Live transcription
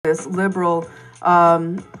this liberal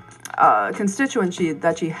constituency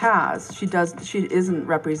that she has. She isn't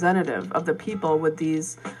representative of the people with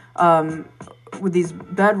these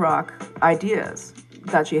bedrock ideas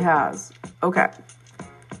that she has. Okay,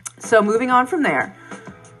 so moving on from there,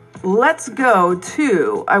 let's go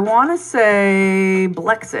to, I want to say,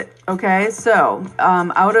 Blexit. Okay, so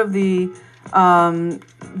out of the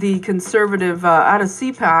conservative, out of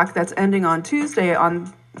CPAC that's ending on Tuesday,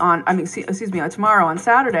 tomorrow on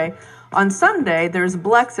Saturday. On Sunday, there's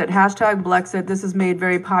Blexit, hashtag Blexit. This is made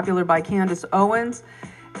very popular by Candace Owens.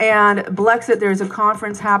 And Blexit, there's a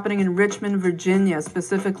conference happening in Richmond, Virginia,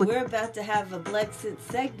 specifically. We're about to have a Blexit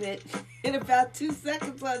segment in about 2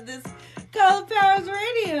 seconds on this Colin Powers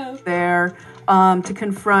Radio. There to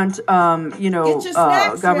confront, Governor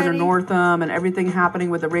ready. Northam and everything happening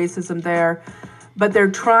with the racism there. But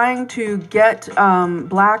they're trying to get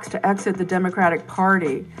blacks to exit the Democratic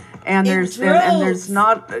Party. And there's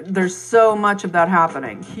so much of that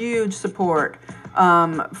happening. Huge support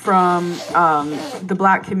from the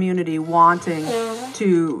black community wanting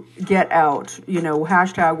to get out,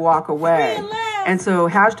 hashtag walk away. And so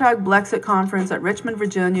hashtag Blexit conference at Richmond,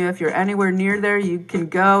 Virginia. If you're anywhere near there, you can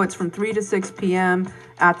go. It's from 3 to 6 p.m.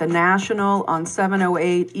 at the National on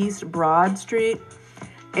 708 East Broad Street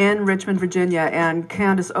in Richmond, Virginia. And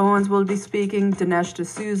Candace Owens will be speaking, Dinesh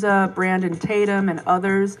D'Souza, Brandon Tatum, and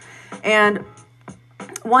others. And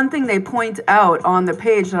one thing they point out on the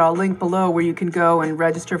page that I'll link below where you can go and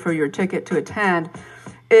register for your ticket to attend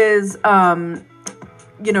is, they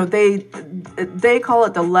call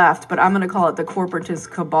it the left, but I'm going to call it the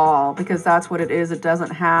corporatist cabal, because that's what it is. It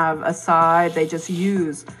doesn't have a side. They just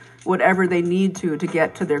use whatever they need to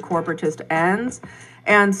get to their corporatist ends.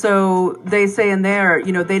 And so they say in there,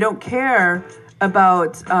 they don't care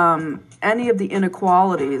about any of the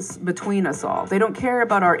inequalities between us all. They don't care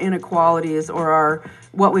about our inequalities or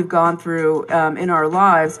what we've gone through in our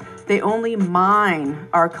lives. They only mine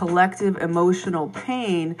our collective emotional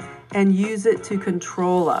pain and use it to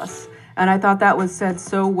control us. And I thought that was said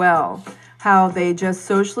so well, how they just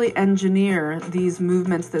socially engineer these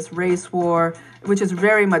movements, this race war, which is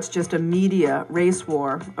very much just a media race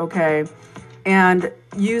war, okay? And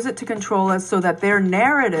use it to control us so that their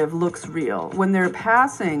narrative looks real. When they're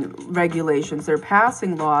passing regulations, they're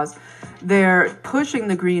passing laws, they're pushing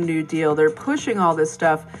the Green New Deal, they're pushing all this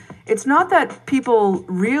stuff. It's not that people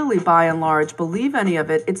really, by and large, believe any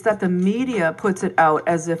of it. It's that the media puts it out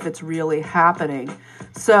as if it's really happening.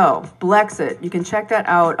 So, Blexit, you can check that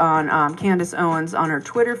out on Candace Owens on her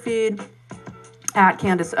Twitter feed, at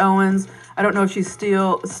Candace Owens. I don't know if she's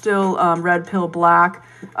still red pill black,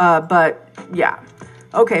 but yeah.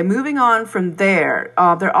 Okay, moving on from there.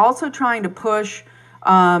 They're also trying to push,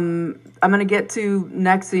 I'm going to get to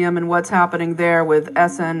Nexium and what's happening there with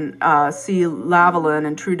SNC Lavalin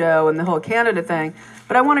and Trudeau and the whole Canada thing.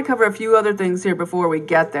 But I want to cover a few other things here before we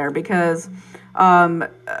get there, because Ron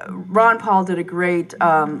Paul did a great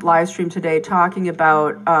live stream today talking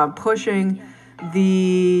about pushing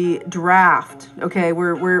the draft. Okay,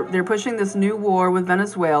 they're pushing this new war with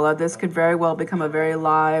Venezuela. This could very well become a very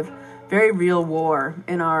live, very real war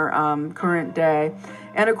in our current day.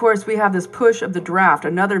 And of course, we have this push of the draft,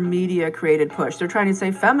 another media-created push. They're trying to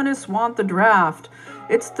say feminists want the draft.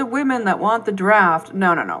 It's the women that want the draft.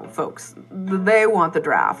 No, folks. They want the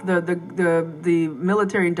draft. The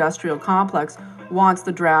military-industrial complex wants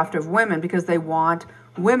the draft of women because they want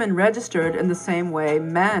women registered in the same way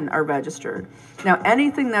men are registered. Now,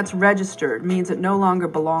 anything that's registered means it no longer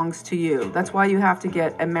belongs to you. That's why you have to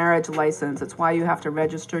get a marriage license. It's why you have to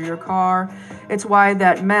register your car. It's why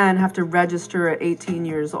that men have to register at 18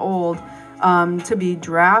 years old to be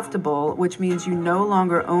draftable, which means you no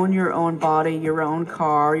longer own your own body, your own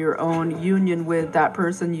car, your own union with that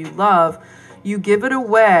person you love. You give it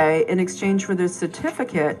away in exchange for this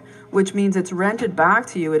certificate, which means it's rented back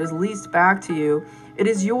to you. It is leased back to you. It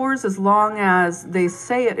is yours as long as they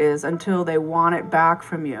say it is until they want it back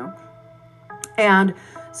from you. And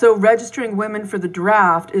so registering women for the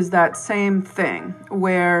draft is that same thing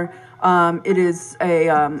where it is a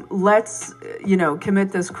let's,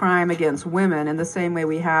 commit this crime against women in the same way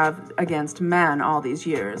we have against men all these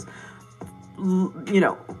years.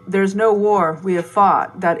 There's no war we have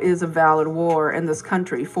fought that is a valid war in this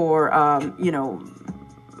country for,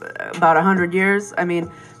 about 100 years. I mean,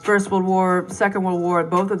 First World War, Second World War,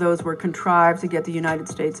 both of those were contrived to get the United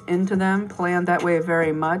States into them, planned that way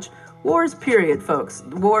very much. Wars, period, folks.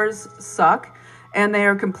 Wars suck, and they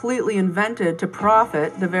are completely invented to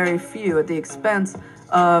profit the very few at the expense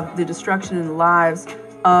of the destruction in the lives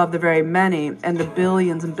of the very many and the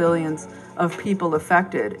billions and billions of people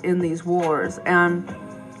affected in these wars. And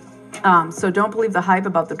So don't believe the hype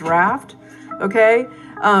about the draft, okay?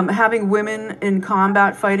 Having women in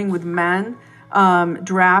combat fighting with men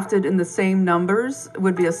drafted in the same numbers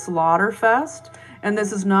would be a slaughter fest. And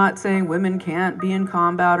this is not saying women can't be in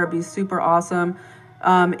combat or be super awesome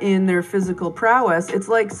in their physical prowess. It's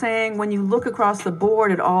like saying when you look across the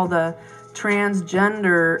board at all the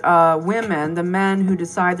transgender women, the men who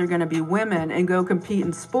decide they're going to be women and go compete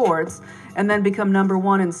in sports and then become number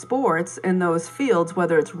one in sports in those fields,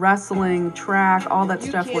 whether it's wrestling, track, all that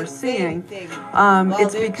stuff we're seeing.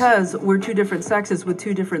 It's because we're two different sexes with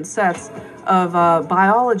two different sets of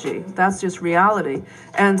biology. That's just reality.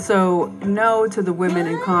 And so no to the women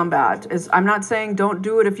in combat. I'm not saying don't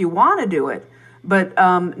do it if you want to do it, but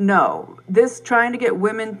no. This trying to get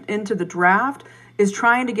women into the draft is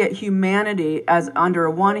trying to get humanity as under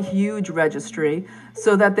one huge registry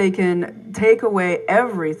so that they can take away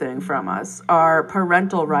everything from us, our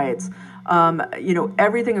parental rights,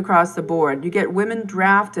 everything across the board. You get women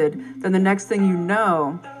drafted, then the next thing you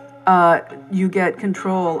know, you get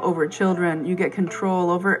control over children, you get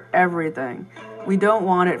control over everything. We don't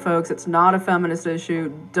want it, folks. It's not a feminist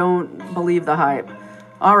issue. Don't believe the hype.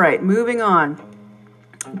 All right, moving on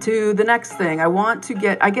to the next thing.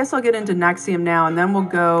 I guess I'll get into NXIVM now, and then we'll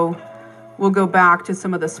go back to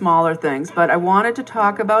some of the smaller things. But I wanted to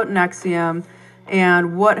talk about NXIVM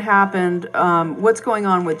and what happened, what's going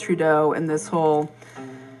on with Trudeau and this whole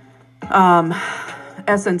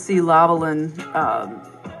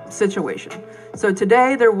SNC-Lavalin situation. So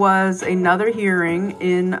today there was another hearing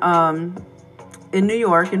in New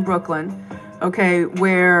York, in Brooklyn, okay,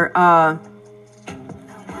 where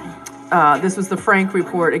this was the Frank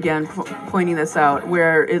report, again, pointing this out,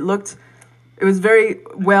 where it was very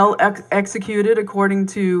well executed, according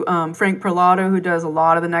to Frank Perlato, who does a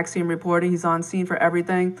lot of the NXIVM reporting. He's on scene for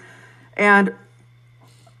everything. And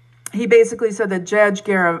he basically said that Judge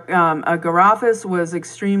Garofis was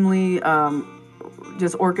extremely,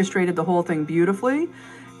 just orchestrated the whole thing beautifully.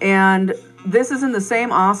 And this is in the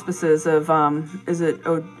same auspices of, is it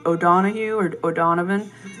O'Donoghue or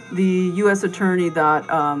O'Donovan? The U.S. attorney that,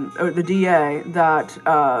 or the DA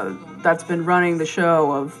that's been running the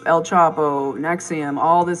show of El Chapo, NXIVM,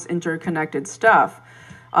 all this interconnected stuff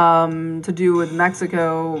to do with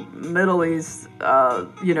Mexico, Middle East,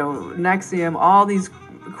 NXIVM, all these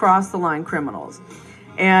cross-the-line criminals.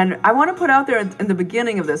 And I want to put out there in the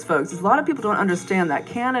beginning of this, folks, a lot of people don't understand that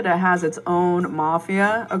Canada has its own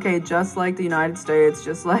mafia, okay, just like the United States,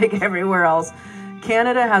 just like everywhere else.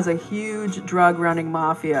 Canada has a huge drug-running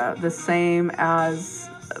mafia, the same as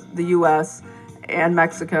the U.S. and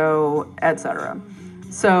Mexico, etc.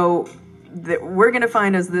 So we're going to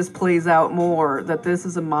find as this plays out more that this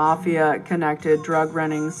is a mafia-connected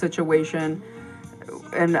drug-running situation.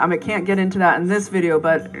 And I can't get into that in this video,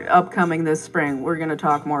 but upcoming this spring, we're going to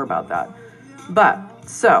talk more about that. But,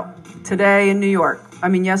 so, yesterday in New York,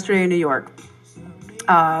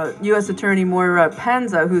 U.S. Attorney Moira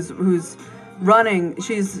Penza, who's running,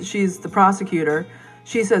 she's the prosecutor.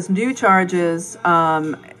 She says new charges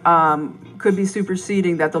could be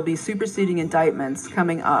superseding, that there'll be superseding indictments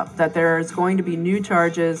coming up, that there's going to be new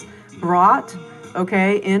charges brought,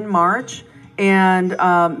 okay, in March, and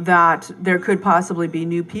that there could possibly be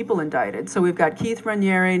new people indicted. So we've got Keith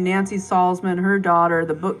Raniere, Nancy Salzman, her daughter,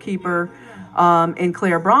 the bookkeeper, and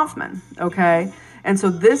Claire Bronfman, okay? And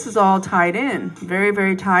so this is all tied in, very,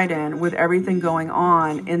 very tied in with everything going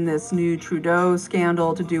on in this new Trudeau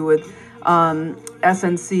scandal to do with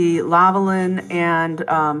SNC-Lavalin and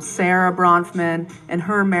Sarah Bronfman and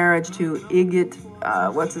her marriage to Igit,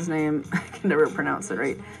 what's his name? I can never pronounce it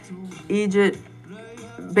right.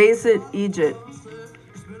 Basit Egypt.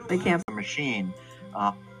 They can't. Machine.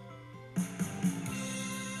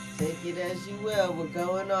 Take it as you will. We're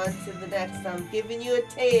going on to the next. I'm giving you a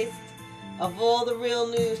taste of all the real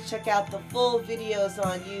news. Check out the full videos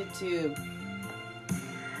on YouTube.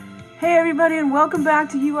 Hey everybody, and welcome back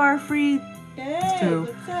to You Are Free. Hey,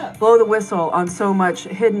 what's up? Blow the whistle on so much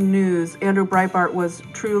hidden news. Andrew Breitbart was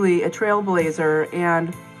truly a trailblazer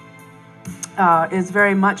and is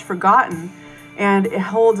very much forgotten. And it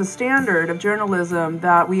holds a standard of journalism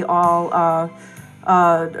that we all,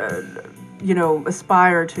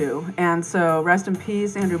 aspire to. And so rest in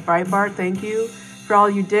peace, Andrew Breitbart. Thank you for all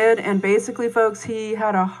you did. And basically, folks, he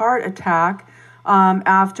had a heart attack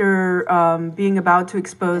after being about to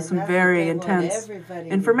expose some very intense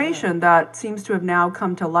information that seems to have now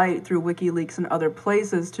come to light through WikiLeaks and other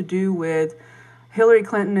places to do with Hillary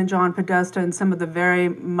Clinton and John Podesta and some of the very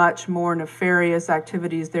much more nefarious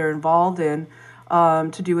activities they're involved in,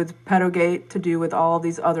 to do with Pedogate, to do with all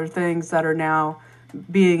these other things that are now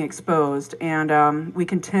being exposed, and we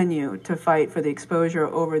continue to fight for the exposure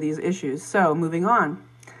over these issues. So moving on.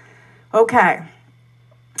 Okay.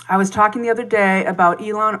 I was talking the other day about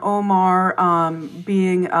Ilhan Omar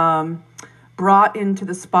being brought into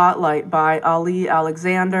the spotlight by Ali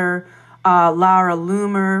Alexander, Laura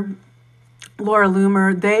Loomer.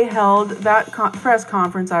 They held that press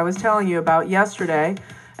conference I was telling you about yesterday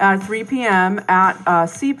at 3 p.m. at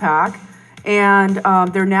CPAC. And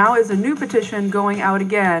there now is a new petition going out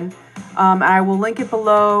again. I will link it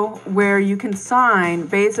below where you can sign.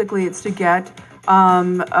 Basically, it's to get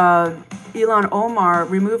Ilhan Omar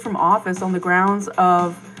removed from office on the grounds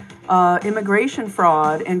of immigration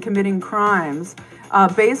fraud and committing crimes.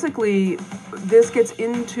 Basically, this gets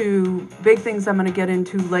into big things I'm going to get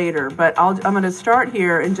into later. But I'm going to start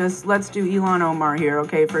here and just let's do Ilhan Omar here,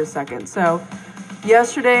 okay, for a second. So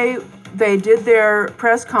yesterday, they did their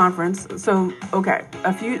press conference. So, okay,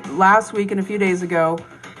 last week and a few days ago,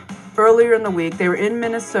 earlier in the week, they were in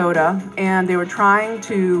Minnesota and they were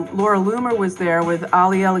Laura Loomer was there with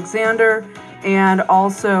Ali Alexander and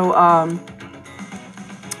also,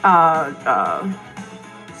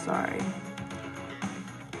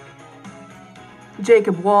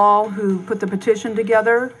 Jacob Wall, who put the petition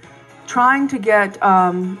together, trying to get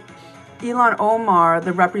Ilhan Omar,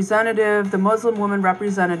 the Muslim woman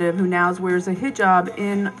representative who now wears a hijab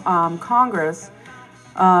in Congress,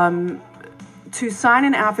 to sign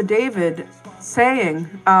an affidavit saying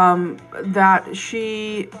that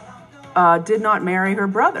she did not marry her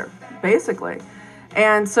brother, basically.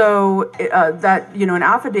 And so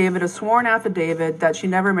a sworn affidavit that she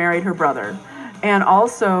never married her brother. And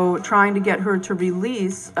also trying to get her to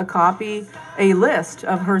release a list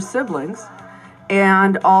of her siblings.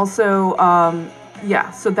 And also,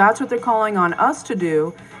 so that's what they're calling on us to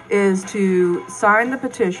do, is to sign the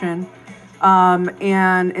petition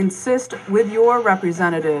and insist with your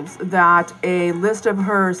representatives that a list of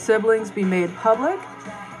her siblings be made public.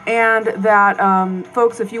 And that,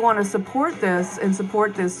 folks, if you want to support this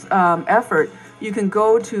effort, you can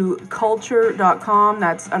go to culture.com.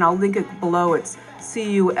 And I'll link it below. It's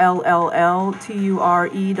CULLTURE.com.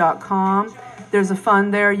 There's a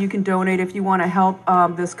fund there. You can donate if you want to help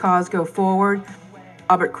this cause go forward.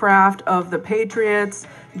 Robert Kraft of the Patriots,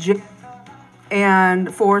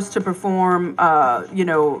 and forced to perform,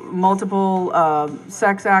 multiple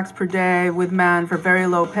sex acts per day with men for very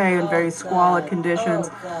low pay and very squalid conditions.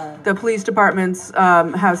 The police departments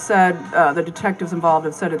have said, the detectives involved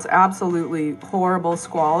have said it's absolutely horrible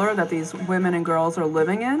squalor that these women and girls are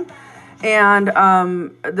living in. And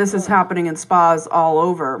this is happening in spas all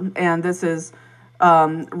over. And this is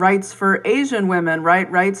rights for Asian women,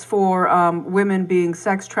 rights for women being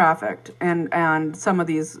sex trafficked. And some of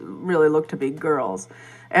these really look to be girls.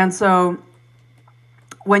 And so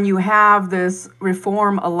when you have this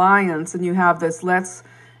Reform Alliance and you have this let's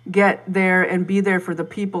get there and be there for the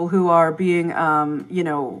people who are being,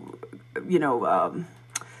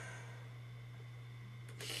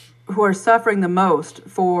 who are suffering the most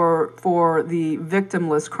for the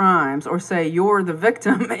victimless crimes, or say you're the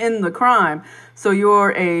victim in the crime. So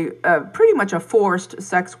you're a pretty much a forced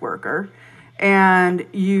sex worker, and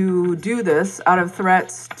you do this out of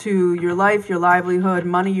threats to your life, your livelihood,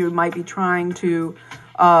 money you might be trying to,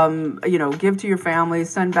 give to your family,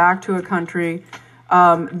 send back to a country,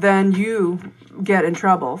 then you get in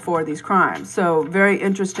trouble for these crimes. So very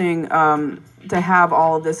interesting to have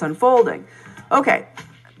all of this unfolding. Okay.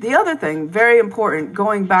 The other thing, very important,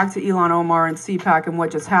 going back to Ilhan Omar and CPAC and what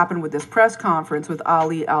just happened with this press conference with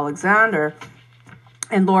Ali Alexander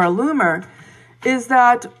and Laura Loomer, is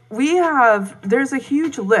that there's a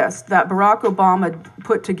huge list that Barack Obama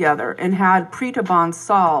put together and had Preeta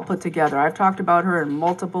Bansal put together. I've talked about her in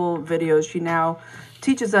multiple videos. She now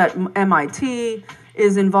teaches at MIT,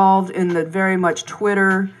 is involved in the very much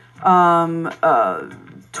Twitter,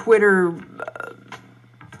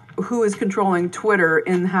 who is controlling Twitter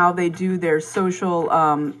in how they do their social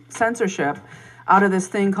censorship out of this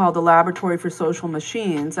thing called the Laboratory for Social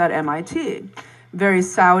Machines at MIT. Very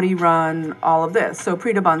Saudi-run, all of this. So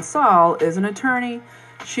Preeta Bansal is an attorney.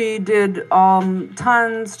 She did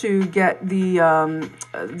tons to get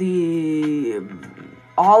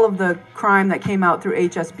all of the crime that came out through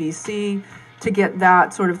HSBC, to get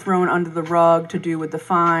that sort of thrown under the rug, to do with the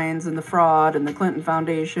fines and the fraud and the Clinton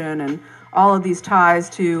Foundation and all of these ties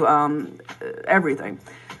to everything.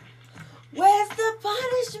 Where's the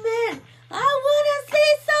punishment? I want to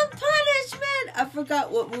see some punishment. I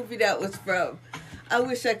forgot what movie that was from. I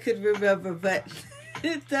wish I could remember, but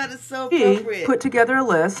that is so appropriate. He put together a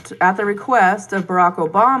list at the request of Barack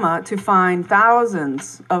Obama to fine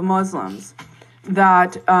thousands of Muslims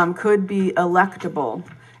that could be electable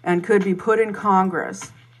and could be put in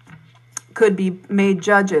Congress, could be made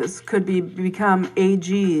judges, could become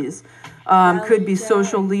AGs, could be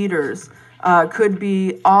social leaders, could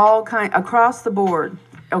be all kind across the board.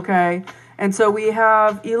 Okay. And so we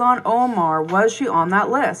have Ilhan Omar. Was she on that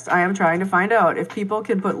list? I am trying to find out. If people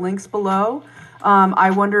can put links below, I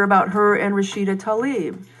wonder about her and Rashida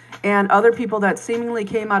Tlaib and other people that seemingly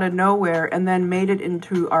came out of nowhere and then made it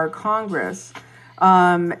into our Congress.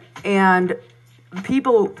 And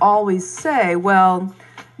people always say, well,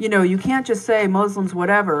 you know, you can't just say Muslims,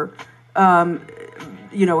 whatever,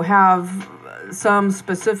 you know, have some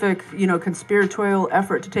specific, you know, conspiratorial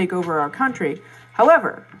effort to take over our country.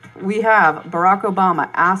 However, we have Barack Obama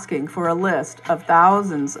asking for a list of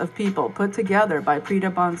thousands of people put together by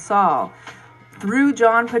Preeta Bansal through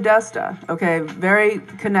John Podesta, okay, very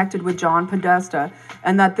connected with John Podesta,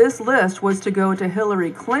 and that this list was to go to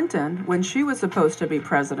Hillary Clinton when she was supposed to be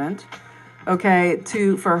president, okay,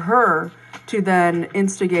 for her to then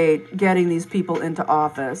instigate getting these people into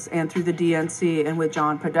office and through the DNC and with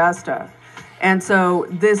John Podesta. And so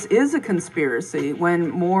this is a conspiracy when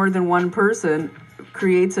more than one person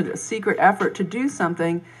creates a secret effort to do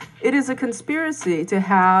something. It is a conspiracy to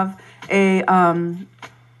have a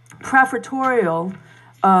preferential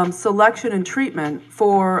selection and treatment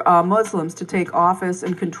for Muslims to take office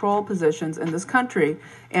and control positions in this country.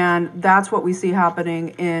 And that's what we see happening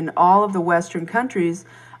in all of the Western countries,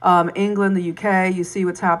 England, the UK, you see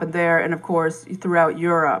what's happened there, and of course throughout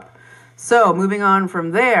Europe. So moving on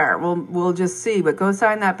from there, we'll just see. But go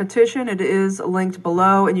sign that petition. It is linked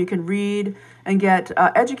below, and you can read and get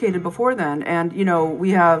educated before then. And, you know,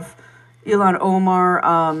 we have Ilhan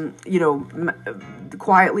Omar, you know,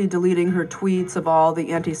 quietly deleting her tweets of all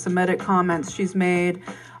the anti-Semitic comments she's made,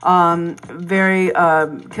 very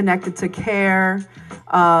connected to CARE,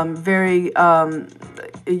 very,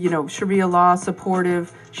 you know, Sharia law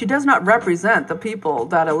supportive. She does not represent the people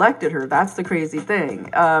that elected her. That's the crazy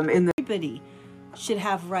thing. Everybody should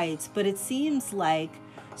have rights, but it seems like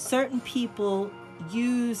certain people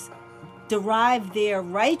derive their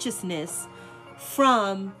righteousness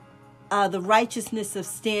from the righteousness of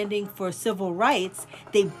standing for civil rights.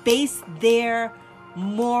 They base their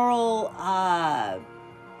moral, I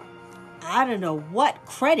don't know what,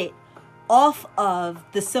 credit off of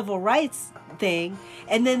the civil rights thing,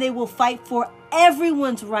 and then they will fight for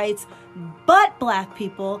everyone's rights but black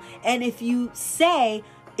people. And if you say,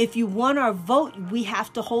 if you want our vote, we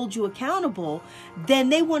have to hold you accountable, then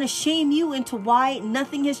they want to shame you into why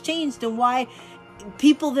nothing has changed and why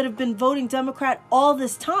people that have been voting Democrat all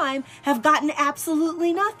this time have gotten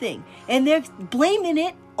absolutely nothing. And they're blaming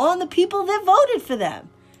it on the people that voted for them.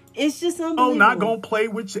 It's just unbelievable. Oh, not going to play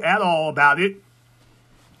with you at all about it.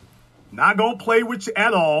 Not going to play with you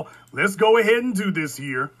at all. Let's go ahead and do this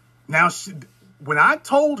here. Now, when I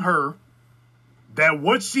told her that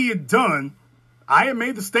what she had done, I had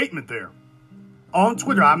made the statement there. On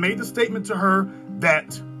Twitter, I made the statement to her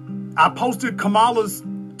that I posted Kamala's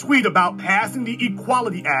tweet about passing the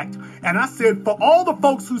Equality Act. And I said, for all the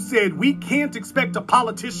folks who said we can't expect a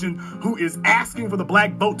politician who is asking for the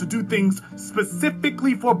black vote to do things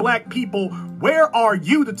specifically for black people, where are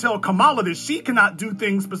you to tell Kamala that she cannot do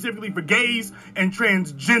things specifically for gays and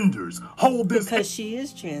transgenders? Hold this. Because she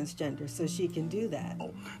is transgender, so she can do that.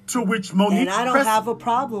 To which Monique... And I don't have a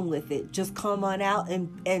problem with it. Just come on out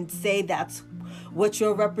and say that's what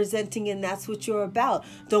you're representing and that's what you're about.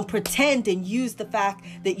 Don't pretend and use the fact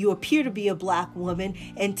that you appear to be a black woman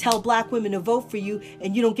and tell black women to vote for you,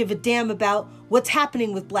 and you don't give a damn about what's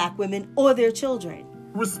happening with black women or their children.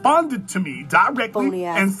 Responded to me directly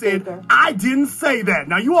and said, I didn't say that.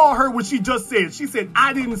 Now, you all heard what she just said. She said,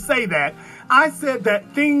 I didn't say that. I said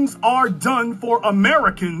that things are done for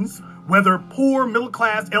Americans, whether poor, middle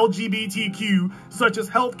class, LGBTQ, such as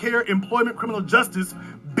healthcare, employment, criminal justice,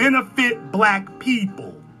 benefit black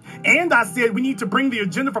people. And I said we need to bring the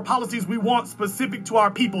agenda for policies we want specific to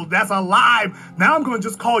our people. That's a lie. Now I'm going to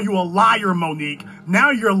just call you a liar, Monique.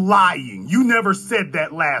 Now you're lying. You never said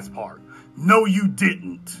that last part. No, you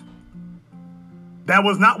didn't. That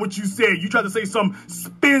was not what you said. You tried to say some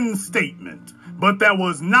spin statement, but that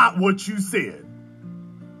was not what you said.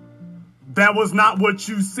 That was not what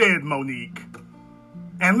you said, Monique.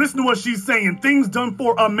 And listen to what she's saying. Things done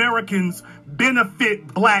for Americans benefit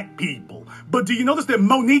black people. But do you notice that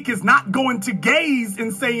Monique is not going to gays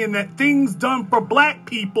and saying that things done for black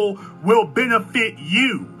people will benefit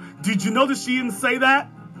you? Did you notice she didn't say that?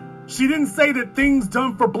 She didn't say that things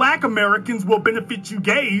done for black Americans will benefit you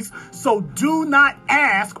gays. So do not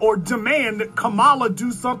ask or demand that Kamala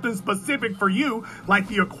do something specific for you, like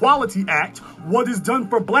the Equality Act. What is done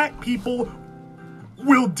for black people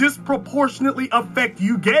will disproportionately affect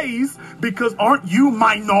you gays, because aren't you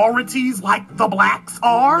minorities like the blacks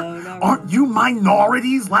are? No, aren't you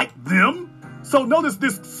minorities like them? So notice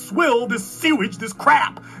this swill, this sewage, this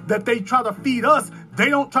crap that they try to feed us, they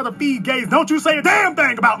don't try to feed gays. Don't you say a damn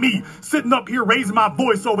thing about me sitting up here raising my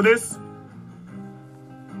voice over this.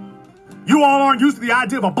 You all aren't used to the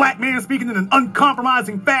idea of a black man speaking in an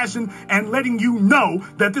uncompromising fashion and letting you know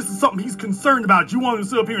that this is something he's concerned about. You want him to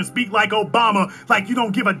sit up here and speak like Obama, like you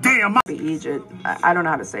don't give a damn. Egypt, I don't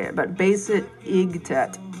know how to say it, but Basic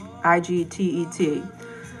Igtet, I-G-T-E-T.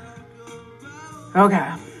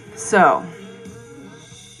 Okay, so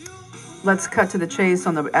let's cut to the chase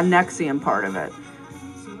on the annexium part of it.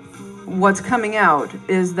 What's coming out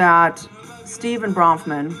is that Stephen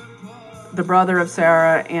Bronfman, the brother of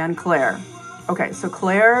Sarah and Claire. Okay, so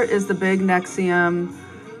Claire is the big NXIVM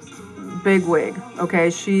bigwig. Okay,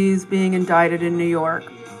 she's being indicted in New York.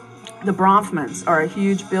 The Bronfmans are a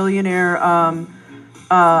huge billionaire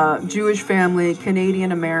Jewish family,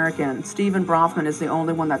 Canadian American. Stephen Bronfman is the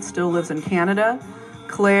only one that still lives in Canada.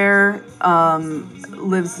 Claire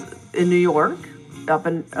lives in New York, up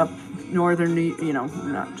northern,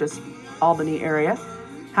 not just Albany area,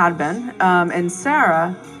 had been. And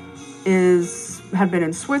Sarah had been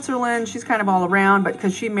in Switzerland. She's kind of all around, but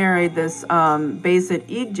because she married this Basic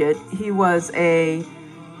Igjet,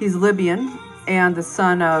 he's Libyan and the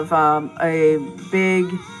son of a big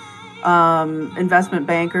investment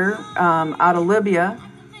banker out of Libya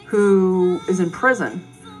who is in prison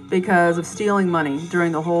because of stealing money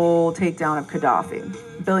during the whole takedown of Gaddafi,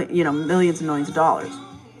 millions and millions of dollars.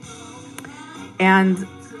 And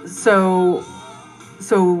so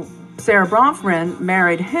Sarah Bronfman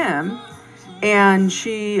married him, and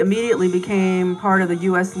she immediately became part of the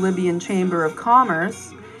U.S. Libyan Chamber of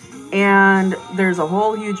Commerce, and there's a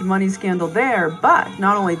whole huge money scandal there. But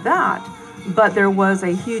not only that, but there was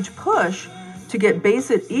a huge push to get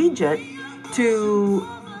Basic Egypt to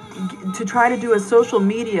try to do a social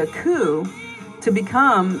media coup to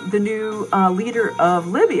become the new leader of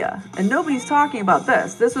Libya. And nobody's talking about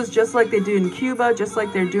this. This was just like they do in Cuba, just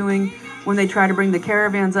like they're doing when they try to bring the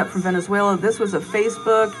caravans up from Venezuela. This was a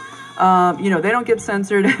Facebook, they don't get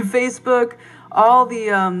censored. Facebook, all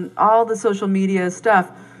the social media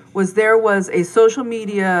stuff there was a social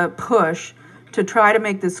media push to try to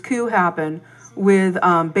make this coup happen with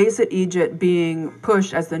Basic Egypt being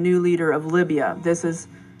pushed as the new leader of Libya. This is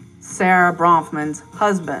Sarah Bronfman's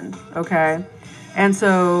husband, okay? And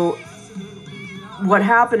so what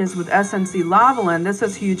happened is with SNC Lavalin, this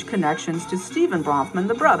has huge connections to Stephen Bronfman,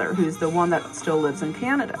 the brother, who's the one that still lives in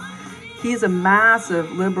Canada. He's a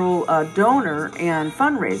massive liberal donor and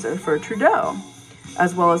fundraiser for Trudeau,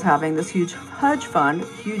 as well as having this huge hedge fund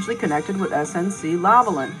hugely connected with SNC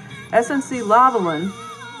Lavalin. SNC Lavalin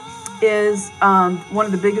is one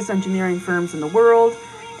of the biggest engineering firms in the world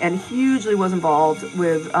and hugely was involved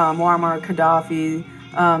with Muammar Gaddafi,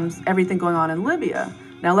 everything going on in Libya.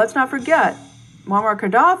 Now, let's not forget, Muammar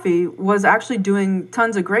Gaddafi was actually doing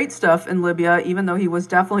tons of great stuff in Libya, even though he was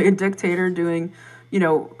definitely a dictator doing,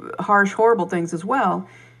 harsh, horrible things as well.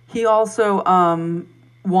 He also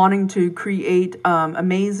wanting to create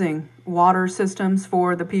amazing water systems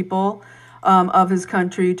for the people of his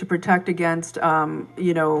country to protect against,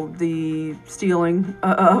 the stealing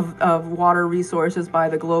of water resources by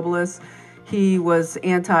the globalists. He was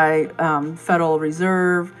anti-Federal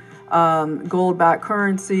Reserve, gold-backed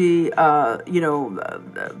currency,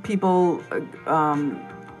 people,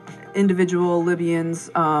 individual Libyans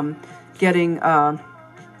getting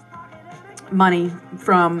money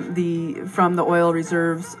from the oil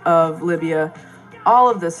reserves of Libya.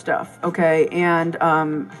 All of this stuff, okay, and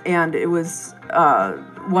it was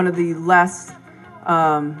one of the less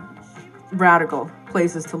radical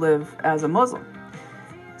places to live as a Muslim.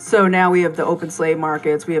 So now we have the open slave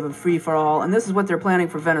markets, we have a free-for-all, and this is what they're planning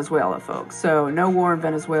for Venezuela, folks. So no war in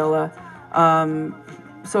Venezuela,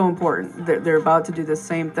 so important. They're about to do the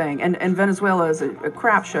same thing. And Venezuela is a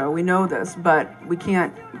crap show, we know this, but we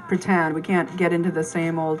can't pretend, we can't get into the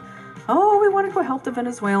same old, we want to go help the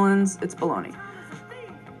Venezuelans, it's baloney.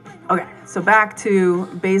 Okay, so back to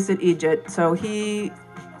Basic Egypt. So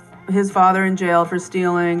his father in jail for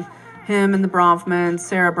stealing, him and the Bronfmans,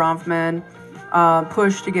 Sarah Bronfman,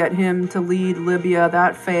 push to get him to lead Libya.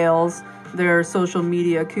 That fails, their social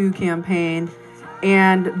media coup campaign.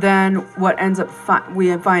 And then what ends up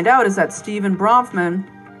we find out is that Stephen Bronfman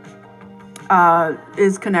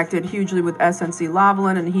is connected hugely with SNC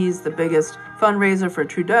Lavalin, and he's the biggest fundraiser for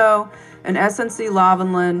Trudeau. And SNC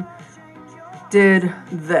Lavalin did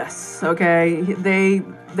this, okay?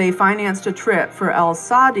 They financed a trip for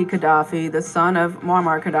al-Sadi Gaddafi, the son of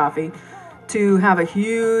Muammar Gaddafi, to have a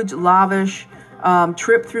huge, lavish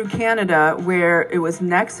trip through Canada where it was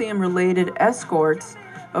Nexium-related escorts,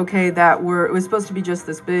 okay, it was supposed to be just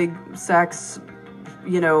this big sex,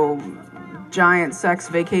 giant sex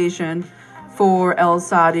vacation for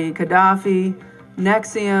El-Sadi Gaddafi.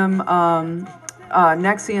 Nexium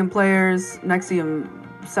players, Nexium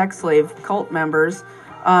sex slave cult members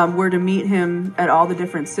were to meet him at all the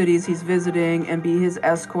different cities he's visiting and be his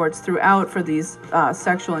escorts throughout for these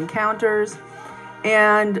sexual encounters.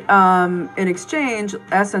 And in exchange,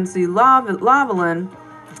 SNC-Lavalin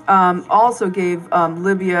also gave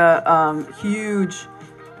Libya huge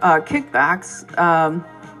kickbacks,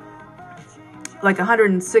 like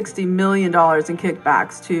 $160 million in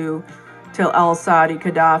kickbacks to El-Sadi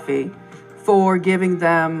Gaddafi for giving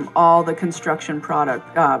them all the construction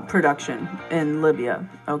production in Libya,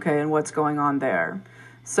 okay, and what's going on there.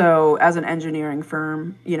 So as an engineering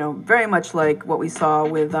firm, very much like what we saw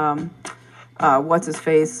with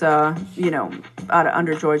what's-his-face,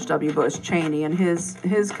 under George W. Bush, Cheney and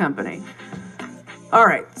his company. All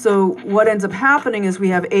right, so what ends up happening is we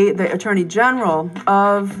have the Attorney General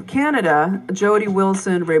of Canada, Jody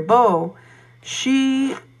Wilson-Raybould.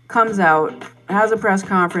 She comes out, has a press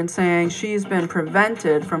conference saying she's been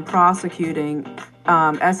prevented from prosecuting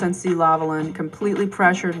SNC-Lavalin, completely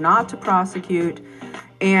pressured not to prosecute.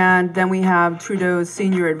 And then we have Trudeau's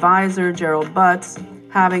senior advisor, Gerald Butts,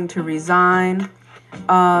 having to resign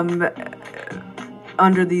under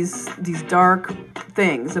these dark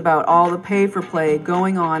things about all the pay for play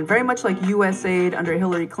going on, very much like USAID under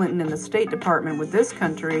Hillary Clinton in the State Department with this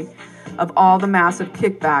country, of all the massive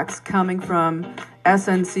kickbacks coming from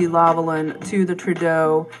SNC-Lavalin to the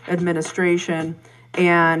Trudeau administration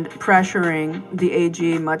and pressuring the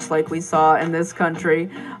AG, much like we saw in this country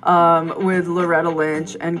with Loretta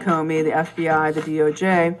Lynch and Comey, the FBI, the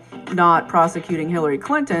DOJ, not prosecuting Hillary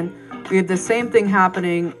Clinton. We have the same thing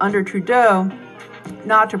happening under Trudeau,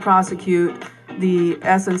 not to prosecute the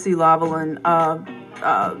SNC-Lavalin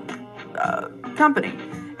company.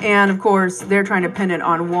 And of course, they're trying to pin it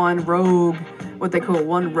on one rogue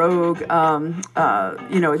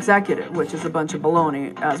executive, which is a bunch of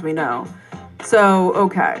baloney, as we know. So,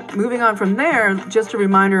 okay, moving on from there, just a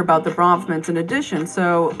reminder about the Bronfmans in addition.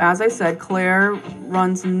 So, as I said, Claire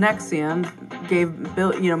runs Nexium, gave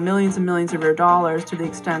millions and millions of her dollars to the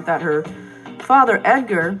extent that her father,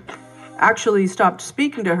 Edgar, actually stopped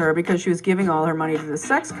speaking to her because she was giving all her money to the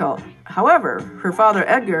sex cult. However, her father,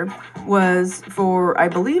 Edgar, was for, I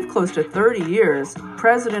believe, close to 30 years,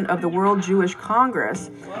 president of the World Jewish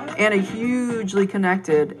Congress and a hugely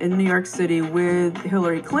connected in New York City with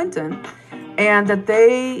Hillary Clinton. And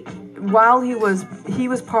that while he was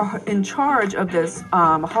in charge of this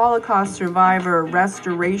Holocaust survivor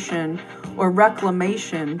restoration or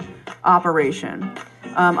reclamation operation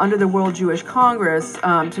under the World Jewish Congress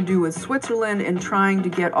to do with Switzerland and trying to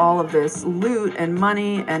get all of this loot and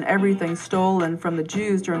money and everything stolen from the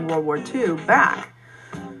Jews during World War II back.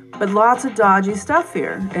 But lots of dodgy stuff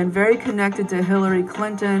here and very connected to Hillary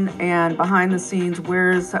Clinton and behind the scenes,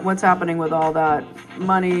 what's happening with all that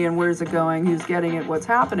money and where's it going, who's getting it, what's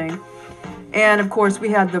happening. And of course, we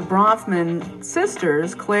had the Bronfman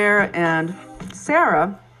sisters, Claire and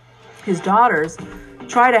Sarah, his daughters,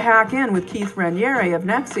 try to hack in with Keith Raniere of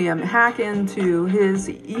Nexium, hack into his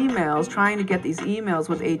emails, trying to get these emails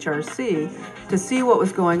with HRC to see what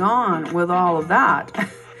was going on with all of that.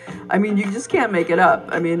 I mean, you just can't make it up.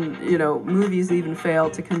 I mean, movies even fail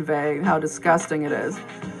to convey how disgusting it is.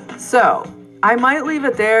 So, I might leave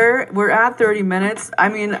it there. We're at 30 minutes. I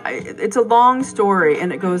mean, it's a long story,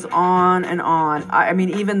 and it goes on and on. I mean,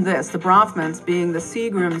 even this, the Bronfmans being the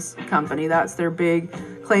Seagram's company, that's their big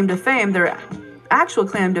claim to fame, their actual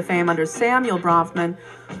claim to fame under Samuel Bronfman.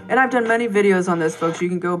 And I've done many videos on this, folks. You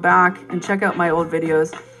can go back and check out my old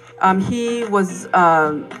videos. He was...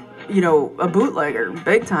 a bootlegger,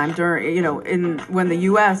 big time during, when the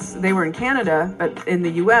U.S., they were in Canada, but in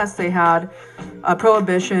the U.S. they had a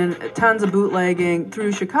prohibition, tons of bootlegging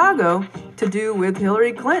through Chicago to do with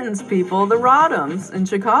Hillary Clinton's people, the Rodhams in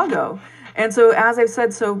Chicago. And so, as I've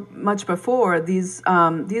said so much before, this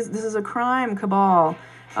is a crime cabal,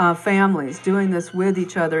 families doing this with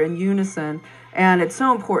each other in unison. And it's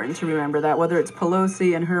so important to remember that, whether it's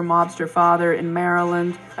Pelosi and her mobster father in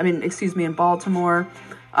in Baltimore,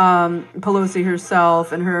 Pelosi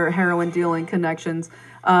herself and her heroin dealing connections,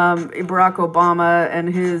 Barack Obama and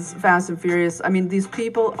his Fast and Furious. I mean, these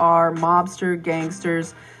people are mobster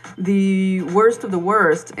gangsters, the worst of the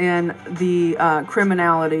worst, and the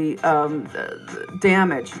criminality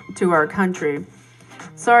damage to our country.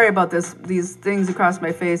 Sorry about these things across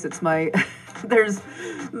my face. It's my there's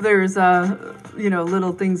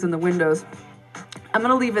little things in the windows. I'm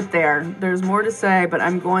going to leave it there. There's more to say, but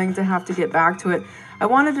I'm going to have to get back to it. I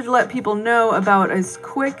wanted to let people know about a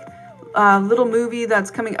quick little movie that's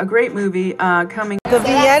coming, a great movie coming. The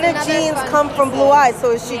Vienna genes come from Blue Eyes,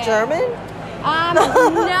 so is she German?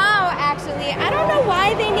 No, actually. I don't know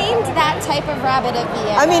why they named that type of rabbit a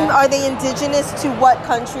Vienna. I mean, are they indigenous to what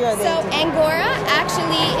country are they? So Angora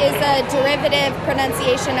actually is a derivative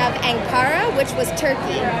pronunciation of Ankara, which was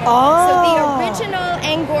Turkey. Oh. So the original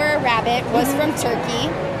Angora rabbit was from Turkey,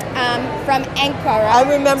 from Ankara. I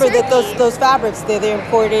remember Turkey. that those fabrics, they're the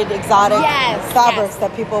imported exotic fabrics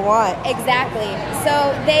that people want. Exactly.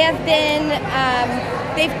 So they have been,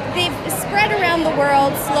 they've spread around the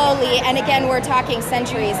world slowly, and again, we're talking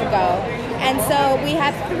centuries ago. And so we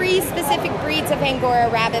have 3 specific breeds of Angora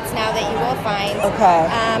rabbits now that you will find. Okay.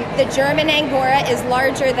 The German Angora is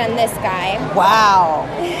larger than this guy. Wow.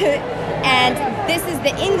 And this is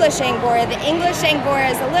the English Angora. The English Angora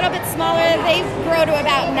is a little bit smaller. They grow to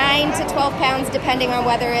about 9 to 12 pounds, depending on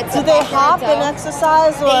whether it's Do they hop and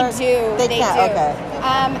exercise? Or They do. They can't. do. Okay.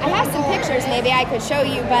 I have some pictures. Maybe I could show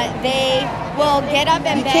you, but they will get up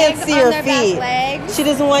and You beg can't see on her their feet. back legs. She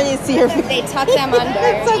doesn't want you to see her feet. They tuck them under.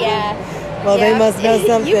 Yeah. Well, they must know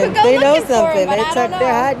something. You could go They know looking for 'em, something. but They I tuck don't their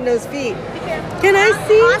know. hiding those feet. Can I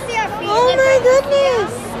see? I'll see her feet. Oh my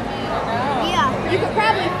goodness. Yeah. You could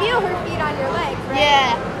probably feel her feet on your legs, right?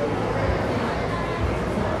 Yeah.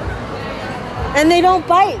 And they don't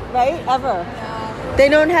bite, right? Ever. No. They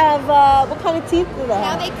don't have, what kind of teeth do they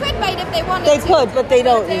Now have? they could bite if they wanted They to. could, but they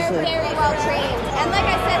don't They're usually. very well trained. And like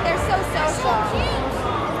I said, they're so social.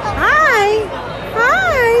 Hi.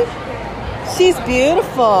 Hi. She's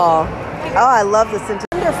beautiful. Oh, I love this.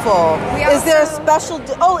 Wonderful. Is there a special...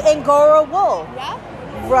 Angora wool. Yeah.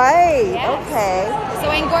 Right. Yes. Okay. So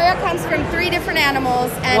Angora comes from 3 different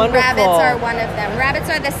animals, and Wonderful. rabbits are one of them. Rabbits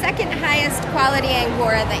are the second highest quality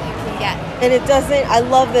Angora that you can get. And it doesn't... I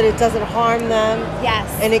love that it doesn't harm them. Yes.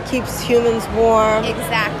 And it keeps humans warm.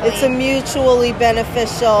 Exactly. It's a mutually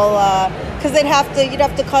beneficial... Because you'd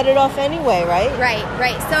have to cut it off anyway, right?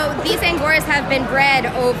 Right. So these Angoras have been bred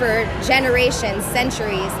over generations,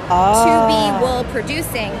 centuries, to be wool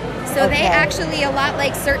producing. So they actually, a lot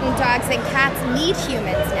like certain dogs and cats, need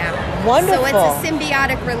humans now. Wonderful. So it's a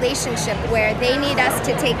symbiotic relationship where they need us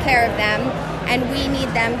to take care of them, and we need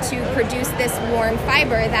them to produce this warm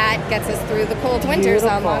fiber that gets us through the cold winters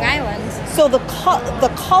on Long Island. So the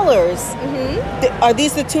colors, are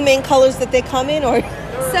these the 2 main colors that they come in, or...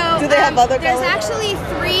 So do they have other there's colors? actually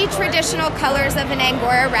 3 traditional colors of an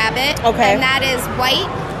Angora rabbit. Okay. And that is white,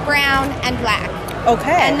 brown, and black.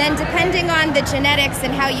 Okay. And then depending on the genetics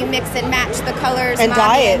and how you mix and match the colors, And mommy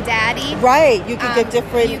diet. and daddy. Right. You can get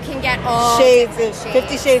different... You can get all shades different of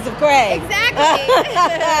 50 Shades of Grey.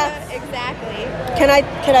 Exactly. Exactly. Can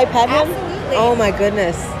I pet him? Absolutely. Oh my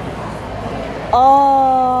goodness.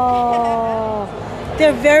 Oh.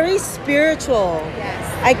 They're very spiritual. Yes.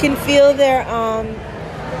 I can feel their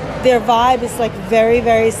vibe is like very,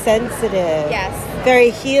 very sensitive. Yes.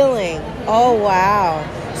 Very healing. Oh wow.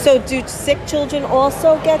 So do sick children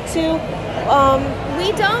also get to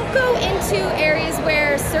We don't go into areas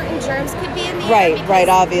where certain germs could be in the air. Right, because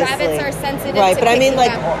obviously. Rabbits are sensitive Right, to but I mean picking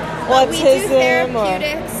like them. But we do autism or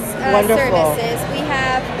therapeutics Wonderful. services. We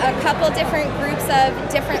have a couple different groups of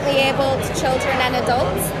differently abled children and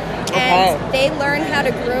adults, and they learn how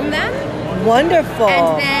to groom them. Wonderful.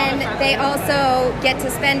 And then they also get to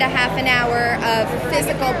spend a half an hour of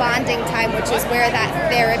physical bonding time, which is where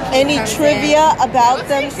that therapy Any comes trivia in. about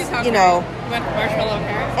them? You know,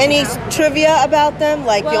 any trivia about them?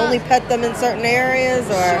 Like you Well- only pet them in certain areas,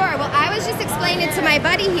 or Sure. Well, I was just explaining to my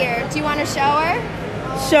buddy here. Do you want to show her?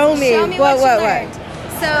 show me, Show me what you what? learned.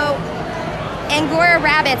 So, Angora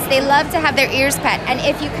rabbits, they love to have their ears pet. And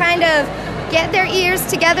if you kind of get their ears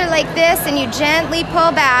together like this and you gently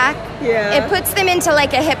pull back, it puts them into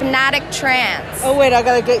like a hypnotic trance. Oh wait, I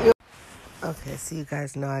gotta get you. Okay, so you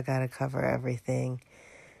guys know I gotta cover everything.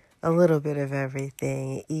 A little bit of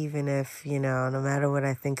everything, even if, no matter what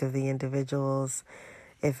I think of the individuals,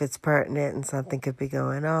 if it's pertinent and something could be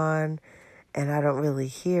going on and I don't really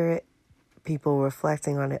hear it, people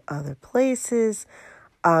reflecting on it other places,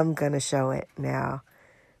 I'm going to show it now.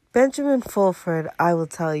 Benjamin Fulford, I will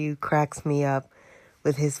tell you, cracks me up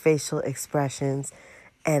with his facial expressions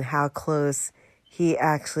and how close he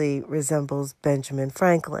actually resembles Benjamin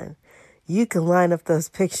Franklin. You can line up those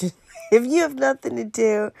pictures. If you have nothing to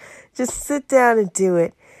do, just sit down and do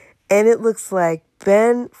it. And it looks like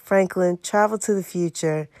Ben Franklin traveled to the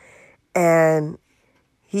future and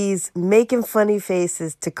he's making funny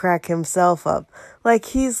faces to crack himself up. Like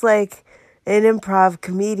he's like an improv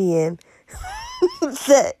comedian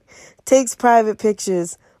that takes private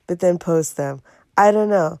pictures but then posts them. I don't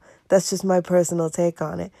know. That's just my personal take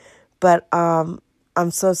on it. But I'm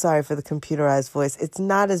so sorry for the computerized voice. It's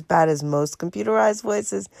not as bad as most computerized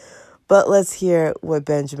voices, but let's hear what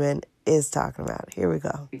Benjamin is talking about. Here we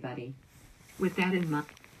go. Everybody. With that in mind,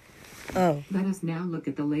 Oh, let us now look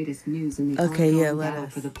at the latest news in the okay, yeah, ongoing let battle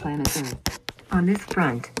us. for the planet Earth. On this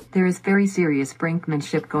front, there is very serious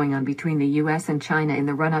brinkmanship going on between the U.S. and China in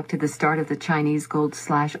the run-up to the start of the Chinese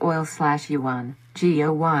gold/oil/yuan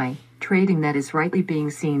 (GOY) trading that is rightly being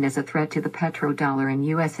seen as a threat to the petrodollar and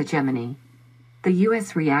U.S. hegemony. The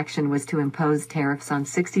U.S. reaction was to impose tariffs on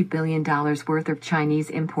 $60 billion worth of Chinese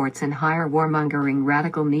imports and hire warmongering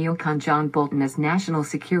radical neocon John Bolton as National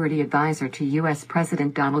Security Advisor to U.S.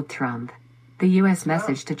 President Donald Trump. The U.S.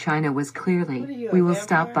 message to China was clearly, we will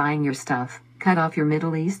stop buying your stuff, cut off your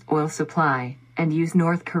Middle East oil supply, and use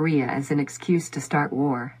North Korea as an excuse to start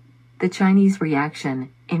war. The Chinese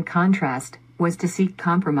reaction, in contrast, was to seek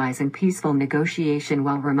compromise and peaceful negotiation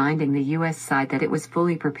while reminding the U.S. side that it was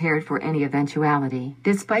fully prepared for any eventuality.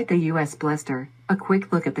 Despite the U.S. bluster, a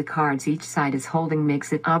quick look at the cards each side is holding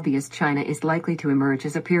makes it obvious China is likely to emerge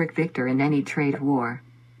as a Pyrrhic victor in any trade war.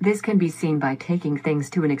 This can be seen by taking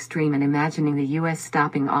things to an extreme and imagining the U.S.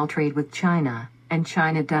 stopping all trade with China, and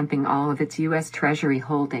China dumping all of its U.S. Treasury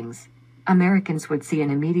holdings. Americans would see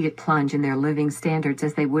an immediate plunge in their living standards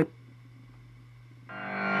as they would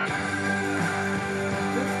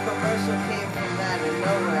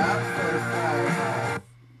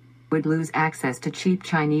lose access to cheap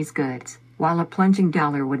Chinese goods, while a plunging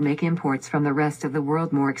dollar would make imports from the rest of the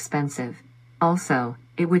world more expensive. Also,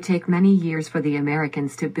 it would take many years for the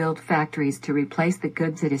Americans to build factories to replace the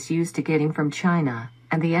goods it is used to getting from China,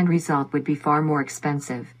 and the end result would be far more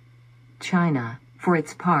expensive. China, for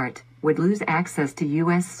its part, would lose access to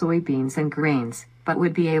U.S. soybeans and grains, but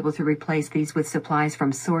would be able to replace these with supplies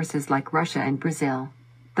from sources like Russia and Brazil.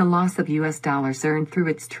 The loss of U.S. dollars earned through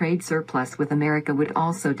its trade surplus with America would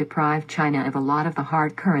also deprive China of a lot of the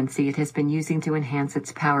hard currency it has been using to enhance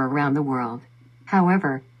its power around the world.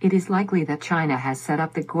 However, it is likely that China has set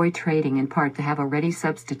up the GOI trading in part to have a ready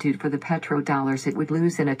substitute for the petrodollars it would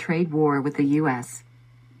lose in a trade war with the U.S.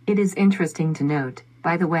 It is interesting to note,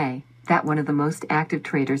 by the way, that one of the most active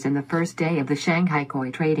traders in the first day of the Shanghai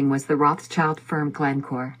GOI trading was the Rothschild firm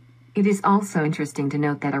Glencore. It is also interesting to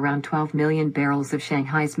note that around 12 million barrels of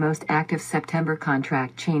Shanghai's most active September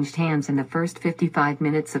contract changed hands in the first 55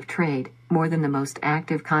 minutes of trade, more than the most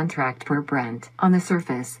active contract per Brent. On the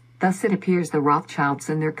surface, thus it appears the Rothschilds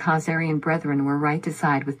and their Khazarian brethren were right to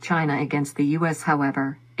side with China against the U.S.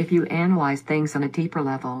 However, if you analyze things on a deeper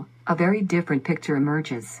level, a very different picture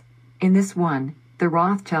emerges. In this one, the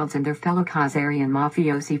Rothschilds and their fellow Khazarian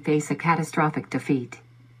mafiosi face a catastrophic defeat.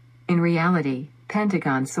 In reality,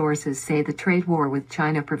 Pentagon sources say the trade war with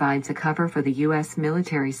China provides a cover for the U.S.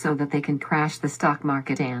 military so that they can crash the stock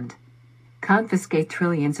market and confiscate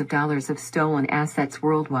trillions of dollars of stolen assets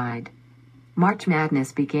worldwide. March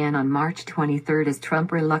Madness began on March 23 as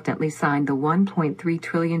Trump reluctantly signed the $1.3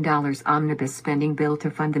 trillion omnibus spending bill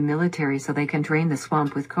to fund the military so they can drain the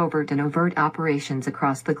swamp with covert and overt operations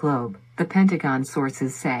across the globe, the Pentagon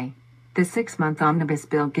sources say. The 6-month omnibus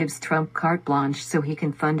bill gives Trump carte blanche so he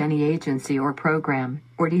can fund any agency or program,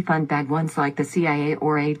 or defund bad ones like the CIA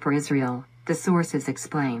or Aid for Israel, the sources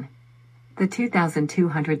explain. The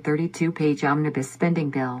 2,232-page omnibus spending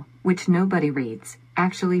bill, which nobody reads,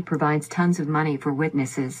 actually provides tons of money for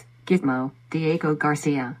witnesses, Gitmo, Diego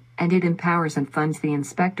Garcia, and it empowers and funds the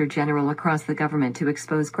Inspector General across the government to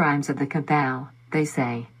expose crimes of the cabal, they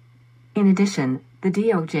say. In addition, the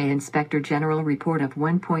DOJ Inspector General report of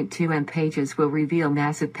 1.2 pages will reveal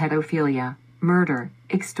massive pedophilia, murder,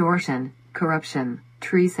 extortion, corruption,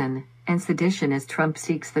 treason, and sedition as Trump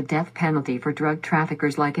seeks the death penalty for drug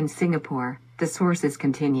traffickers like in Singapore, the sources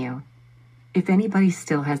continue. If anybody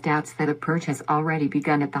still has doubts that a purge has already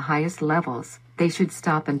begun at the highest levels, they should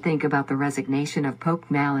stop and think about the resignation of Pope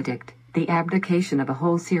Maledict, the abdication of a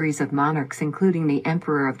whole series of monarchs including the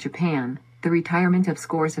Emperor of Japan, the retirement of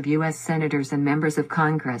scores of U.S. senators and members of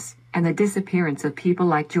Congress, and the disappearance of people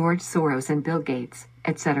like George Soros and Bill Gates,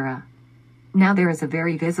 etc. Now there is a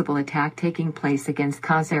very visible attack taking place against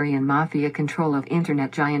Khazarian mafia control of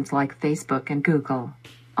internet giants like Facebook and Google.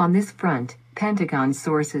 On this front, Pentagon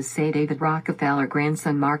sources say David Rockefeller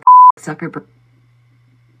grandson Mark Zuckerberg.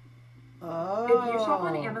 Oh. If you shop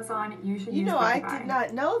on Amazon, you should use I Shopify. did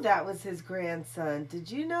not know that was his grandson. Did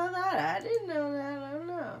you know that? I didn't know that. I don't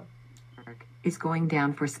know. Is going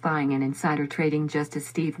down for spying and insider trading just as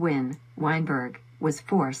Steve Weinberg was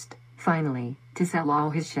forced, finally, to sell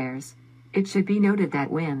all his shares. It should be noted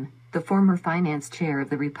that the former finance chair of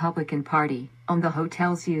the Republican Party, owned the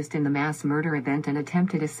hotels used in the mass murder event and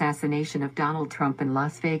attempted assassination of Donald Trump in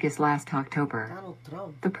Las Vegas last October.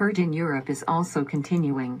 The purge in Europe is also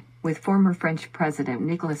continuing, with former French President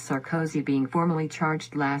Nicolas Sarkozy being formally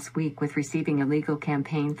charged last week with receiving illegal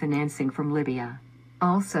campaign financing from Libya.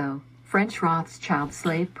 Also, French Rothschild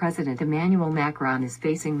slave President Emmanuel Macron is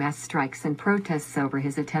facing mass strikes and protests over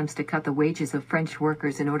his attempts to cut the wages of French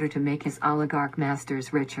workers in order to make his oligarch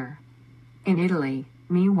masters richer. In Italy,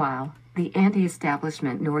 meanwhile, the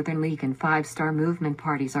anti-establishment Northern League and Five Star Movement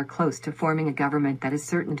parties are close to forming a government that is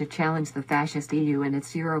certain to challenge the fascist EU and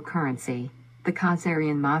its euro currency. The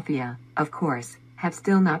Khazarian mafia, of course, have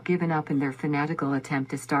still not given up in their fanatical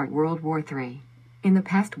attempt to start World War III. In the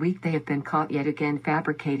past week they have been caught yet again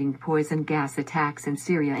fabricating poison gas attacks in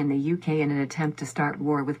Syria and the UK in an attempt to start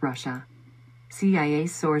war with Russia. CIA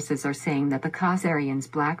sources are saying that the Khazarians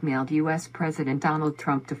blackmailed US President Donald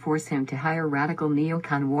Trump to force him to hire radical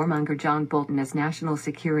neocon warmonger John Bolton as National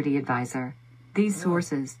Security Advisor. These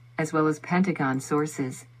sources, as well as Pentagon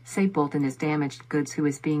sources, say Bolton is damaged goods who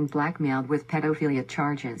is being blackmailed with pedophilia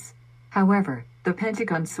charges. However, the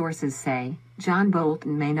Pentagon sources say, John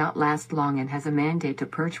Bolton may not last long and has a mandate to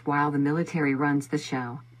purge while the military runs the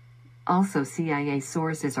show. Also, CIA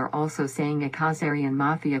sources are also saying a Khazarian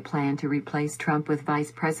mafia plan to replace Trump with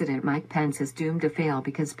Vice President Mike Pence is doomed to fail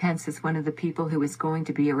because Pence is one of the people who is going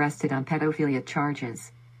to be arrested on pedophilia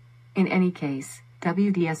charges. In any case,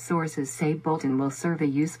 WDS sources say Bolton will serve a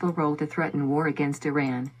useful role to threaten war against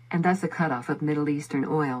Iran, and thus a cutoff of Middle Eastern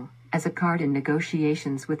oil, as a card in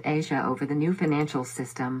negotiations with Asia over the new financial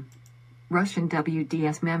system. Russian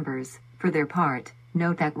WDS members, for their part,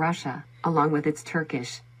 note that Russia, along with its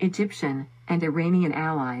Turkish, Egyptian, and Iranian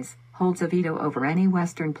allies, holds a veto over any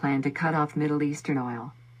Western plan to cut off Middle Eastern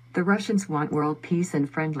oil. The Russians want world peace and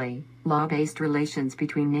friendly, law-based relations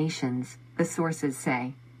between nations, the sources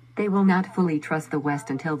say. They will not fully trust the West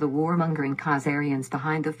until the warmongering Khazarians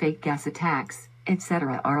behind the fake gas attacks,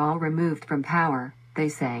 etc. are all removed from power, they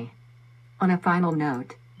say. On a final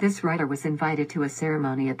note, this writer was invited to a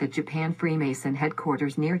ceremony at the Japan Freemason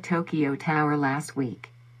headquarters near Tokyo Tower last week.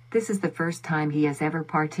 This is the first time he has ever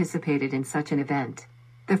participated in such an event.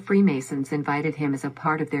 The Freemasons invited him as a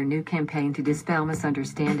part of their new campaign to dispel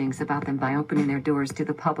misunderstandings about them by opening their doors to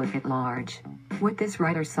the public at large. What this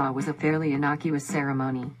writer saw was a fairly innocuous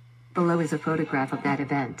ceremony. Below is a photograph of that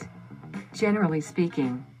event. Generally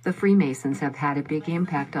speaking, the Freemasons have had a big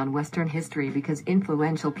impact on Western history because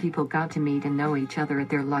influential people got to meet and know each other at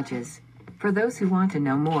their lodges. For those who want to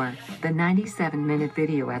know more, the 97-minute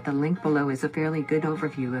video at the link below is a fairly good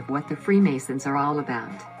overview of what the Freemasons are all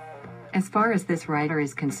about. As far as this writer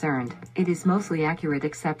is concerned, it is mostly accurate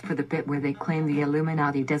except for the bit where they claim the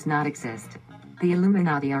Illuminati does not exist. The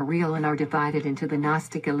Illuminati are real and are divided into the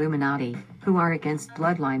Gnostic Illuminati, who are against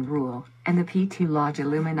bloodline rule, and the P2 Lodge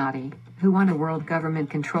Illuminati, who want a world government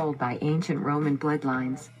controlled by ancient Roman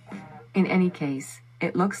bloodlines. In any case,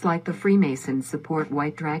 it looks like the Freemasons support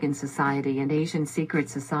White Dragon Society and Asian Secret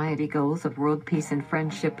Society goals of world peace and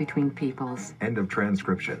friendship between peoples. End of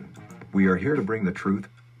transcription. We are here to bring the truth.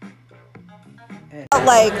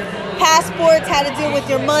 Like passports, how to deal with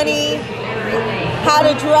your money, how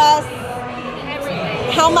to dress.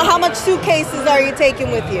 How much suitcases are you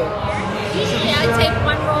taking with you? Usually I take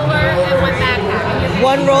one roller and one backpack.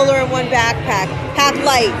 One roller and one backpack. Pack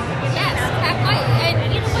light. Yes, pack light.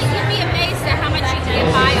 And you know what? You'd be amazed at how much you can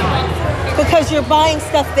buy all. Because you're buying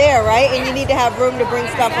stuff there, right? And you need to have room to bring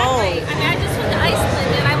stuff home. I mean, I just went to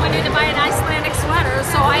Iceland and I wanted to buy an Icelandic sweater,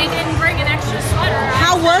 so I didn't bring an extra sweater.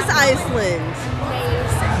 How was Iceland?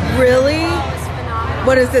 Amazing. Really? Oh, it was phenomenal.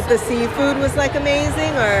 What is it? The seafood was like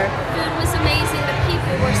amazing, or? Food was amazing. The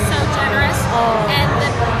people were so generous. And the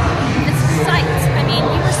sights. I mean,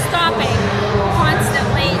 you were stopping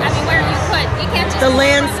constantly. I mean, where you could. You can't just the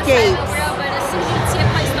landscapes. On the side of the rail, but as soon as you'd see a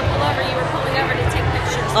place to pull over, you were pulling over to take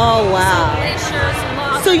pictures. Oh, wow. So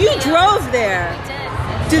glaciers, so you drove there? We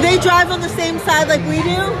did. Do they drive on the same side like we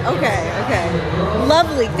do? Okay.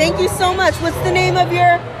 Lovely. Thank you so much. What's the name of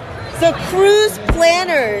your? The Cruise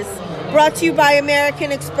Planners, brought to you by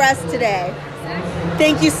American Express today.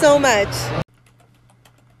 Thank you so much.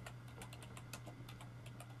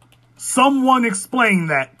 Someone explain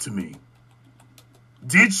that to me.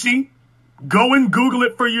 Did she? Go and Google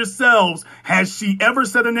it for yourselves. Has she ever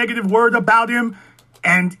said a negative word about him?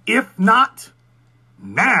 And if not,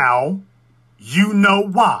 now you know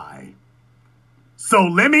why. So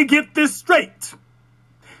let me get this straight.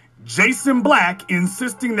 Jason Black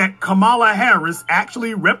insisting that Kamala Harris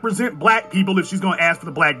actually represent black people if she's going to ask for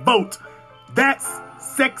the black vote. That's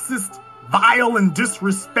sexist, vile, and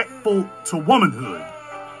disrespectful to womanhood.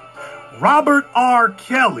 Robert R.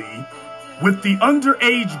 Kelly with the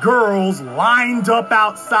underage girls lined up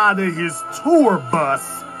outside of his tour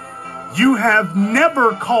bus, you have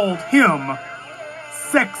never called him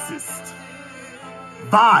sexist,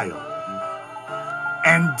 vile,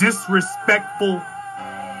 and disrespectful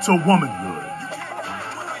to womanhood.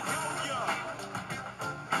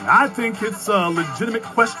 And I think it's a legitimate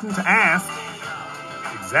question to ask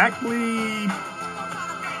exactly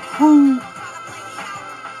who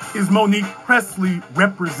is Monique Presley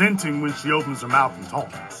representing when she opens her mouth and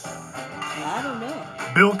talks? I don't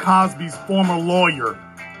know. Bill Cosby's former lawyer,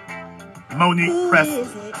 Monique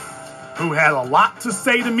Presley, who had a lot to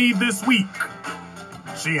say to me this week.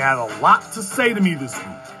 She had a lot to say to me this week.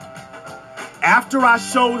 After I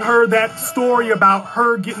showed her that story about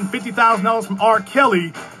her getting $50,000 from R.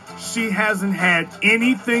 Kelly, she hasn't had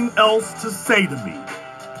anything else to say to me.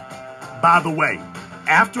 By the way,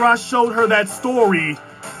 after I showed her that story,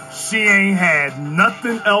 she ain't had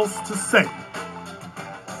nothing else to say.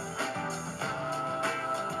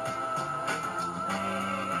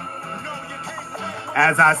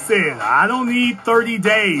 As I said, I don't need 30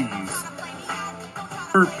 days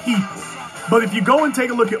for people. But if you go and take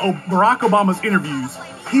a look at Barack Obama's interviews,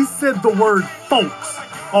 he said the word folks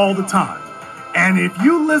all the time. And if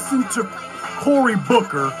you listen to Cory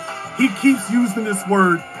Booker, he keeps using this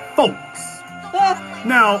word folks.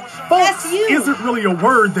 Now, folks isn't really a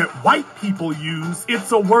word that white people use.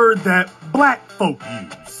 It's a word that black folk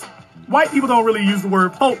use. White people don't really use the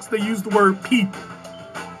word folks. They use the word people.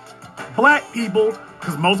 Black people,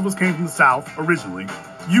 because most of us came from the South originally,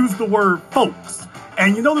 use the word folks.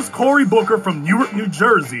 And you know this Cory Booker from Newark, New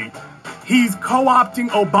Jersey, he's co-opting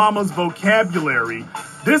Obama's vocabulary.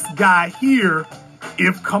 This guy here,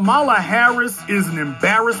 if Kamala Harris is an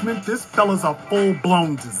embarrassment, this fella's a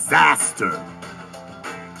full-blown disaster.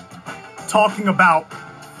 Talking about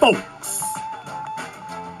folks.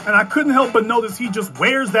 And I couldn't help but notice he just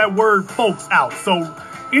wears that word folks out. So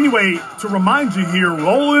anyway, to remind you here,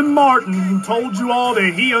 Roland Martin, who told you all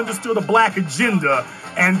that he understood a black agenda,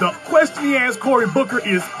 and the question he asked Cory Booker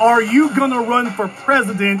is, are you gonna run for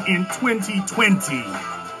president in 2020?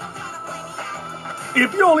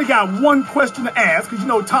 If you only got one question to ask, because you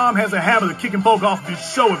know Tom has a habit of kicking folk off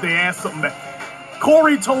this show if they ask something that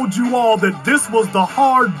Cory told you all that this was the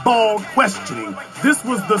hardball questioning. This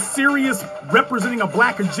was the serious representing a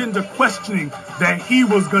black agenda questioning that he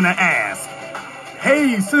was going to ask.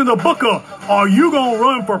 Hey, Senator Booker, are you going to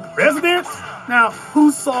run for president? Now,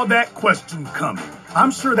 who saw that question coming?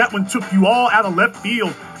 I'm sure that one took you all out of left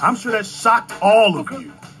field. I'm sure that shocked all of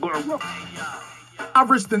you.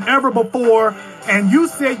 Average than ever before, and you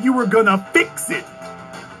said you were going to fix it.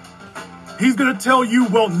 He's going to tell you,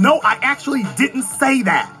 well, no, I actually didn't say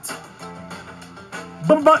that.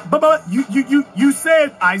 But you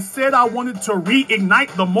said, I said I wanted to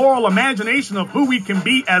reignite the moral imagination of who we can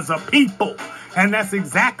be as a people. And that's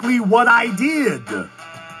exactly what I did.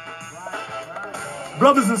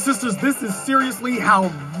 Brothers and sisters, this is seriously how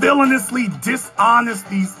villainously dishonest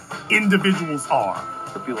these individuals are.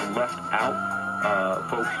 Feeling left out,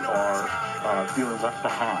 folks are feeling left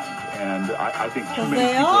behind. And I think too many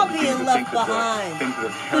they people are being left behind.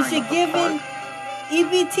 Because you're giving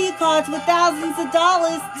EBT cards with thousands of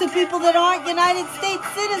dollars to people that aren't United States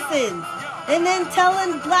citizens. And then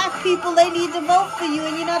telling black people they need to vote for you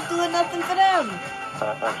and you're not doing nothing for them.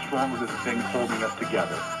 Are stronger than the things holding us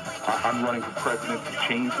together. I'm running for president to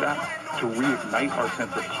change that, to reignite our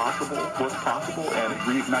sense of what's possible, and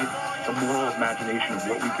reignite the moral imagination of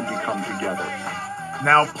what we can become together.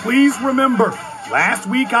 Now, please remember, last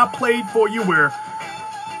week I played for you where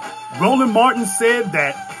Roland Martin said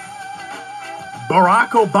that Barack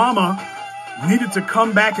Obama needed to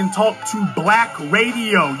come back and talk to black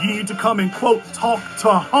radio. You need to come and, quote, talk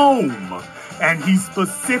to home. And he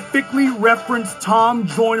specifically referenced Tom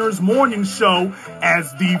Joyner's morning show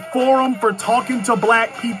as the forum for talking to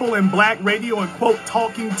black people and black radio and, quote,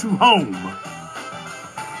 talking to home.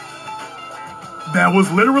 That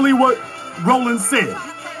was literally what Roland said.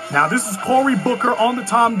 Now, this is Cory Booker on the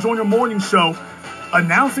Tom Joyner morning show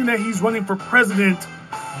announcing that he's running for president.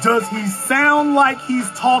 Does he sound like he's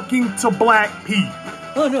talking to black people?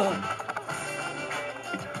 Oh, no.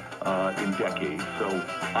 In decades. So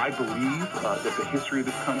I believe that the history of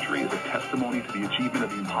this country is a testimony to the achievement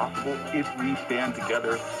of the impossible if we stand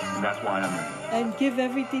together, and that's why I'm running. And give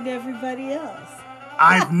everything to everybody else.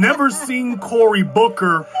 I've never seen Cory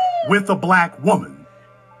Booker with a black woman.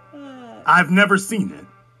 I've never seen it.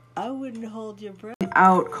 I wouldn't hold your breath.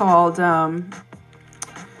 Out called,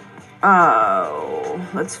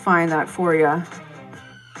 let's find that for you.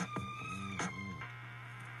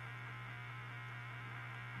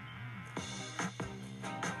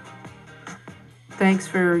 Thanks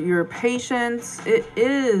for your patience. It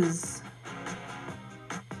is...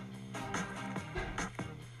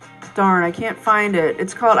 Darn, I can't find it.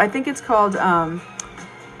 It's called, I think it's called, I'll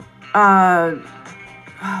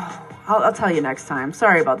tell you next time.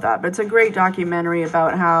 Sorry about that. But it's a great documentary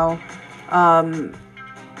about how,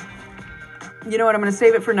 you know what, I'm going to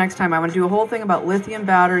save it for next time. I'm going to do a whole thing about lithium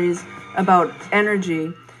batteries, about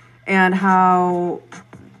energy, and how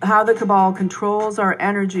the cabal controls our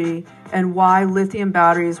energy, and why lithium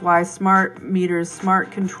batteries, why smart meters,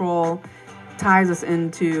 smart control ties us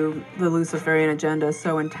into the Luciferian agenda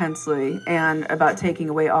so intensely, and about taking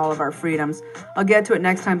away all of our freedoms. I'll get to it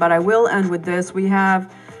next time, but I will end with this. We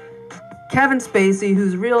have Kevin Spacey,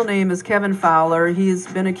 whose real name is Kevin Fowler. He's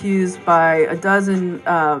been accused by a dozen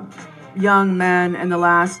young men in the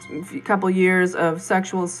last couple years of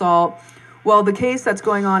sexual assault. Well, the case that's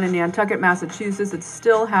going on in Nantucket, Massachusetts, it's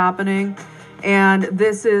still happening. And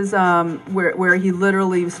this is where he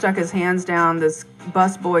literally stuck his hands down this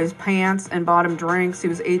busboy's pants and bought him drinks. He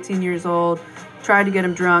was 18 years old, tried to get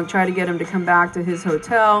him drunk, tried to get him to come back to his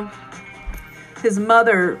hotel. His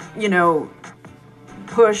mother, you know,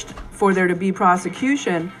 pushed for there to be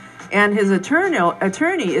prosecution. And his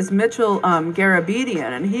attorney is Mitchell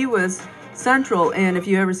Garabedian, and he was central in, if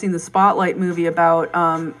you ever seen the Spotlight movie about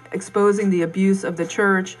exposing the abuse of the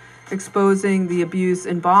church, exposing the abuse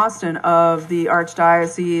in Boston of the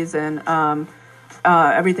archdiocese and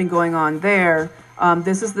everything going on there.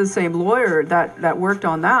 This is the same lawyer that worked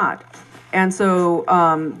on that. And so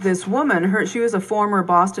this woman, she was a former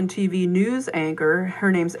Boston TV news anchor.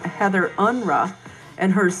 Her name's Heather Unruh.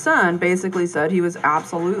 And her son basically said he was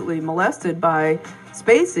absolutely molested by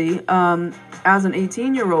Spacey as an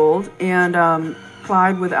 18-year-old and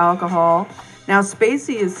plied with alcohol. Now,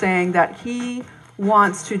 Spacey is saying that he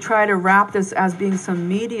wants to try to wrap this as being some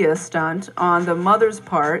media stunt on the mother's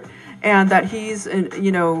part, and that he's,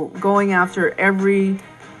 you know, going after every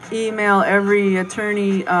email, every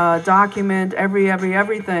attorney document,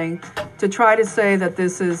 everything to try to say that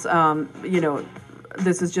this is, you know,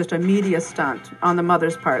 this is just a media stunt on the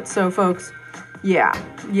mother's part. So, folks, yeah,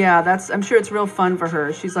 I'm sure it's real fun for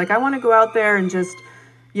her. She's like, I want to go out there and just,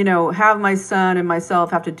 you know, have my son and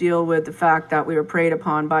myself have to deal with the fact that we were preyed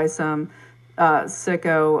upon by some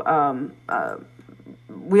sicko.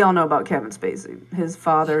 We all know about Kevin Spacey, his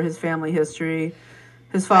father, his family history,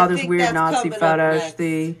 his father's weird Nazi fetish,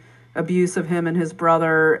 the abuse of him and his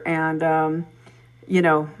brother. And, you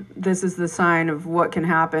know, this is the sign of what can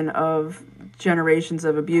happen of generations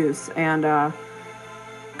of abuse. And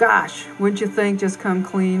gosh, wouldn't you think, just come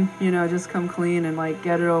clean, you know, just come clean and like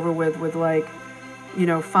get it over with like, you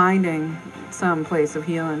know, finding some place of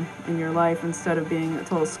healing in your life instead of being a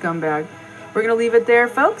total scumbag. We're going to leave it there,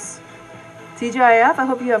 folks. TGIF, I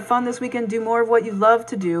hope you have fun this weekend. Do more of what you love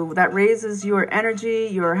to do. That raises your energy,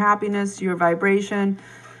 your happiness, your vibration.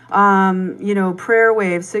 You know, prayer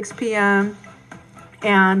wave, 6 p.m.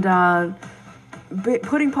 And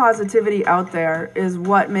putting positivity out there is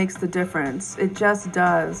what makes the difference. It just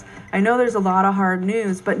does. I know there's a lot of hard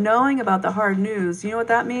news, but knowing about the hard news, you know what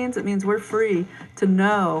that means? It means we're free to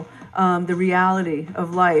know the reality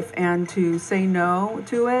of life and to say no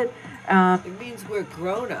to it. It means we're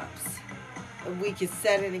grown-ups, and we can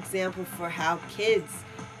set an example for how kids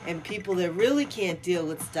and people that really can't deal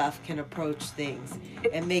with stuff can approach things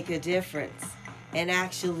and make a difference and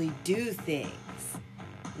actually do things,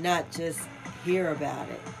 not just hear about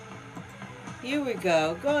it. Here we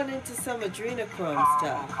go, going into some adrenochrome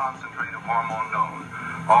stuff. Concentrated hormone known,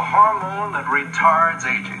 a hormone that retards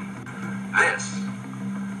aging. This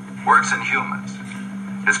works in humans.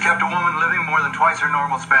 It's kept a woman living more than twice her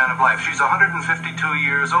normal span of life. She's 152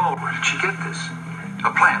 years old. Where did she get this?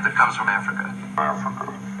 A plant that comes from Africa.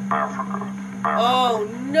 Africa. Oh,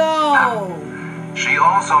 no! She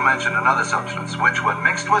also mentioned another substance, which, when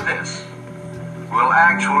mixed with this, will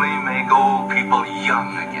actually make old people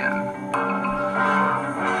young again.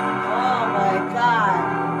 Oh, my God.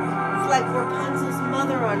 It's like Rapunzel's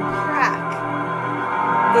mother on crack.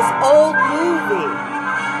 This old movie.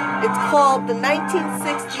 It's called the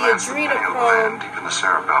 1960 Adrenochrome deep in the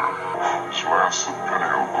cerebellum.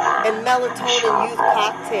 and Melatonin Youth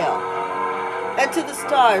Cocktail. And to the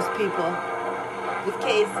stars, people, with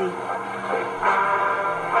Casey.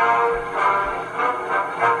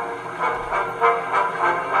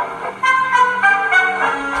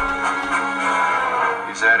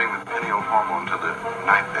 He's adding the pineal hormone to the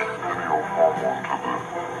ninth bed.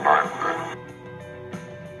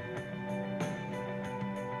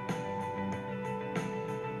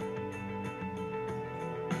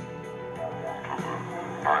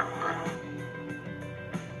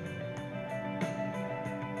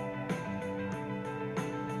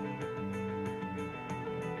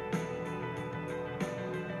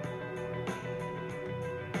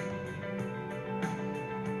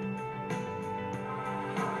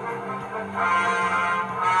 It's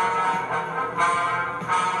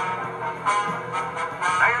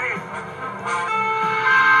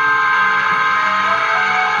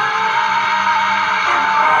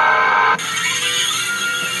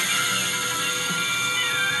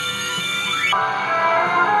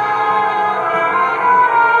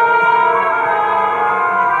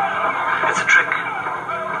a trick.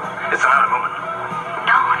 It's not a woman.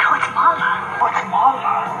 No, it's Mala. What's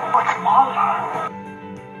Mala? What's Mala?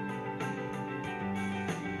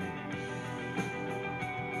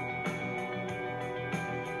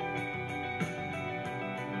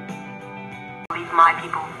 Leave my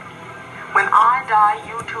people. When I die,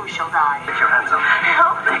 you too shall die. Get your hands up.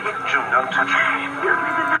 Help me. June, don't touch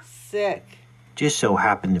me. Sick. Just so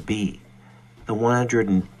happened to be the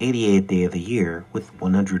 188th day of the year with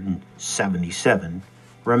 177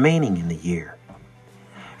 remaining in the year.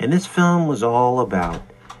 And this film was all about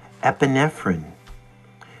epinephrine,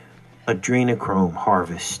 adrenochrome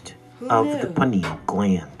harvest of the pineal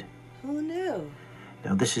gland. Who knew?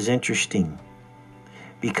 Now this is interesting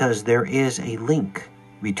because there is a link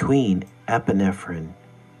between epinephrine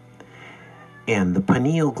and the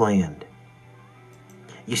pineal gland.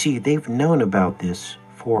 You see, they've known about this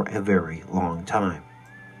for a very long time,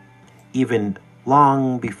 even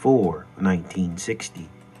long before 1960.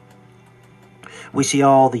 We see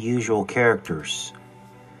all the usual characters.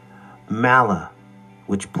 Mala,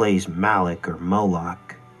 which plays Malik or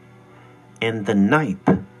Moloch, and the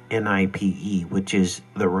Nipe, N-I-P-E, which is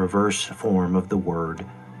the reverse form of the word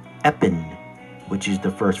epin, which is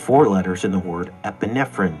the first four letters in the word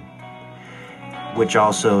epinephrine, which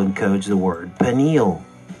also encodes the word pineal.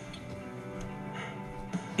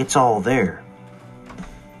 It's all there.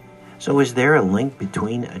 So is there a link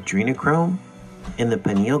between adrenochrome and the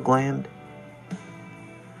pineal gland?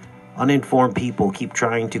 Uninformed people keep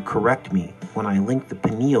trying to correct me when I link the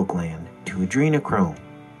pineal gland to adrenochrome.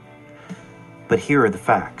 But here are the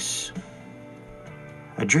facts.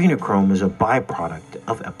 Adrenochrome is a byproduct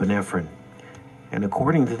of epinephrine, and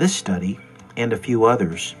according to this study and a few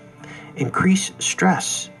others, increased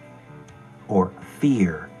stress or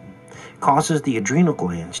fear causes the adrenal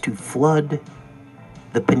glands to flood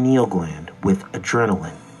the pineal gland with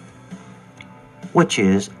adrenaline, which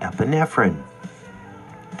is epinephrine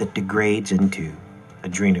that degrades into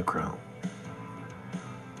adrenochrome.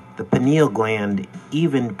 The pineal gland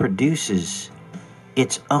even produces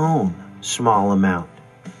its own small amount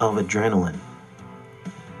of adrenaline.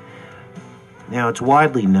 Now, it's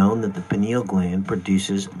widely known that the pineal gland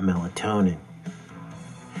produces melatonin.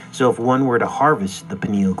 So if one were to harvest the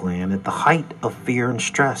pineal gland at the height of fear and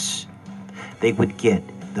stress, they would get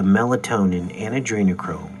the melatonin and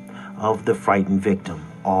adrenochrome of the frightened victim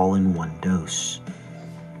all in one dose,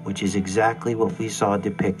 which is exactly what we saw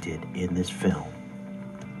depicted in this film,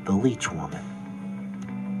 The Leech Woman.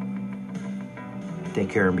 Take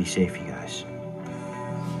care and be safe, you guys.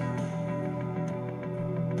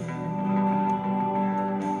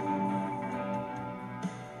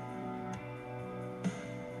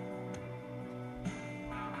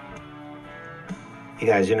 Hey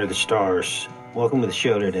guys, Enter the Stars. Welcome to the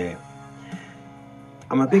show today.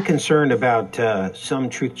 I'm a bit concerned about some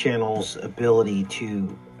truth channels' ability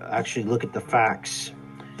to actually look at the facts.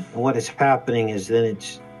 And what is happening is that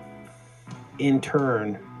it's in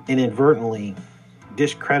turn inadvertently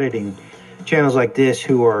discrediting channels like this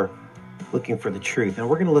who are looking for the truth. Now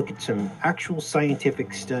we're going to look at some actual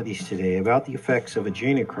scientific studies today about the effects of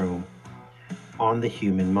adrenochrome on the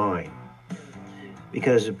human mind.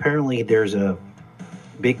 Because apparently there's a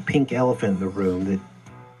big pink elephant in the room that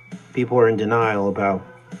people are in denial about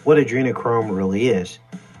what adrenochrome really is.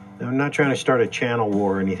 Now, I'm not trying to start a channel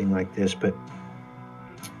war or anything like this, but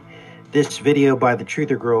this video by the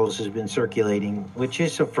Truther Girls has been circulating, which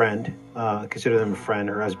is a friend. I consider them a friend.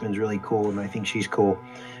 Her husband's really cool, and I think she's cool.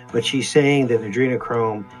 But she's saying that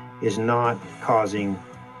adrenochrome is not causing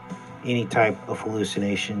any type of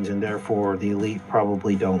hallucinations, and therefore the elite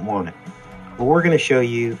probably don't want it. But we're going to show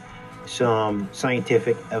you some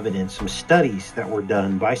scientific evidence, some studies that were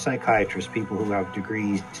done by psychiatrists, people who have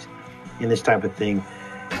degrees in this type of thing,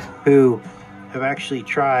 who have actually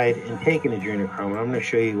tried and taken adrenochrome. And I'm going to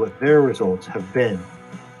show you what their results have been.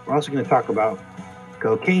 We're also going to talk about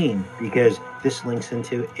cocaine because this links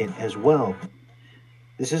into it as well.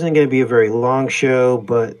 This isn't going to be a very long show,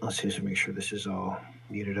 but let's just make sure this is all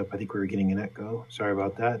muted up. I think we were getting an echo. Sorry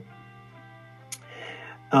about that.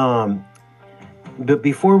 But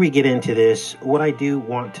before we get into this, what I do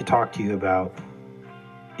want to talk to you about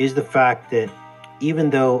is the fact that even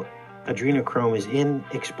though adrenochrome is in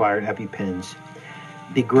expired EpiPens,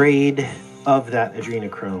 the grade of that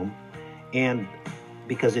adrenochrome and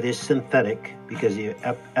because it is synthetic, because the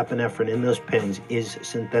epinephrine in those pens is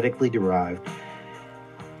synthetically derived,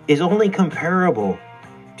 is only comparable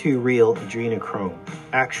to real adrenochrome,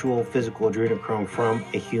 actual physical adrenochrome from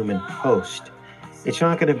a human host. It's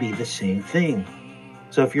not going to be the same thing.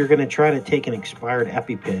 So if you're going to try to take an expired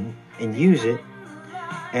EpiPen and use it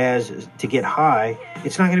as to get high,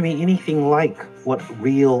 it's not going to be anything like what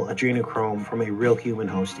real adrenochrome from a real human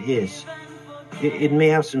host is. It may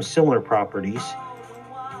have some similar properties.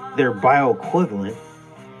 They're bioequivalent,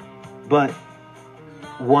 but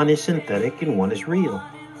one is synthetic and one is real.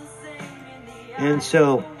 And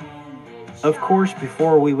so, of course,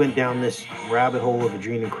 before we went down this rabbit hole of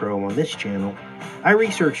adrenochrome on this channel, I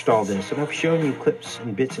researched all this, and I've shown you clips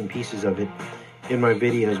and bits and pieces of it in my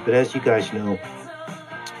videos. But as you guys know,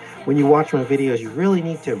 when you watch my videos, you really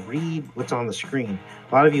need to read what's on the screen.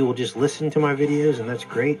 A lot of you will just listen to my videos, and that's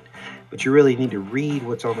great, but you really need to read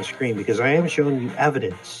what's on the screen, because I am showing you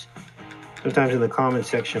evidence. Sometimes in the comment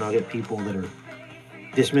section, I'll get people that are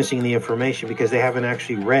dismissing the information because they haven't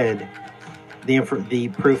actually read the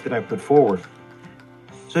proof that I put forward.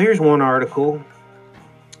 So here's one article.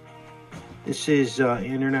 This is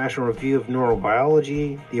International Review of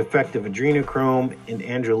Neurobiology, the effect of adrenochrome and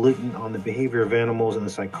androgluten on the behavior of animals and the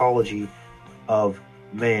psychology of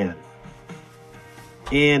man.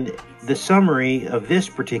 And the summary of this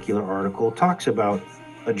particular article talks about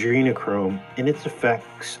adrenochrome and its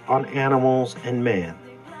effects on animals and man.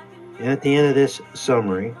 And at the end of this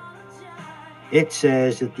summary, it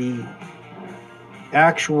says that the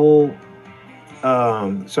actual,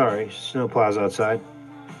 snowplows outside.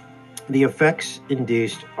 The effects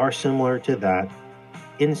induced are similar to that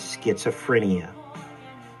in schizophrenia.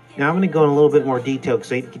 Now I'm going to go in a little bit more detail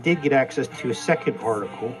because I did get access to a second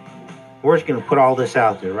article. We're just going to put all this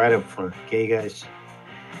out there right up front, okay, guys?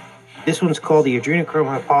 This one's called the Adrenochrome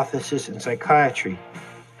Hypothesis in Psychiatry.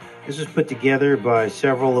 This was put together by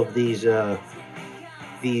several of these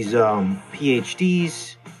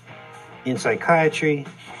PhDs in psychiatry,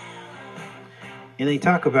 and they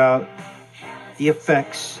talk about the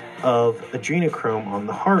effects of adrenochrome on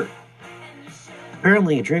the heart.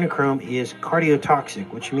 Apparently, adrenochrome is cardiotoxic,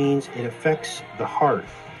 which means it affects the heart.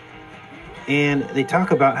 And they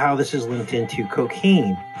talk about how this is linked into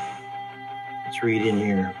cocaine. Let's read in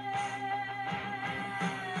here.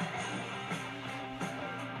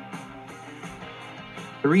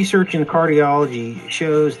 The research in cardiology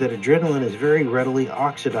shows that adrenaline is very readily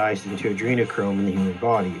oxidized into adrenochrome in the human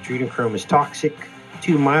body. Adrenochrome is toxic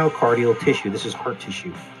to myocardial tissue, this is heart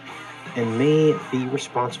tissue, and may be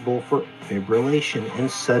responsible for fibrillation and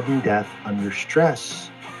sudden death under stress.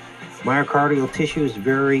 Myocardial tissue is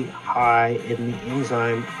very high in the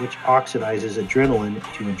enzyme which oxidizes adrenaline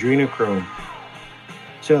to adrenochrome.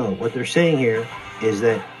 So what they're saying here is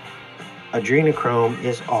that adrenochrome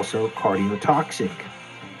is also cardiotoxic.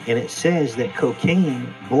 And it says that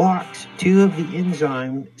cocaine blocks two of the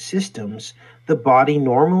enzyme systems the body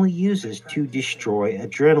normally uses to destroy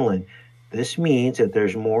adrenaline. This means that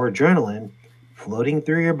there's more adrenaline floating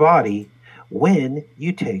through your body when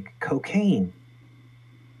you take cocaine.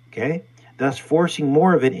 Okay? Thus forcing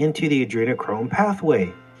more of it into the adrenochrome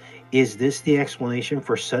pathway. Is this the explanation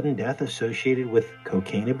for sudden death associated with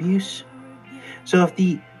cocaine abuse? So if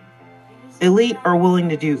the elite are willing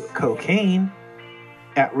to do cocaine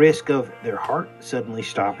at risk of their heart suddenly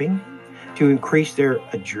stopping to increase their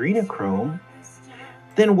adrenochrome,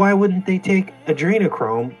 then why wouldn't they take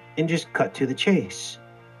adrenochrome and just cut to the chase?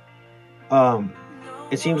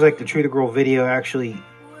 It seems like the True to Girl video actually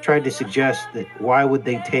tried to suggest that why would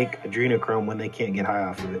they take adrenochrome when they can't get high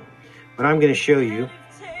off of it. But I'm going to show you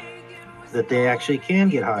that they actually can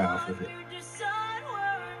get high off of it.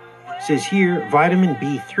 It says here, vitamin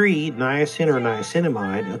B3, niacin or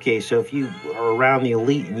niacinamide. Okay, so if you are around the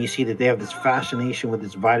elite and you see that they have this fascination with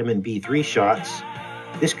this vitamin B3 shots,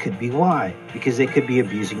 this could be why. Because they could be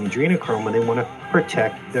abusing adrenochrome and they want to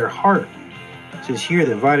protect their heart. It says here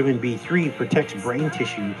that vitamin B3 protects brain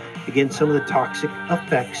tissue against some of the toxic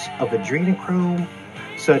effects of adrenochrome,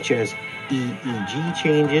 such as EEG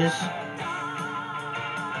changes.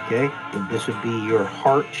 Okay, this would be your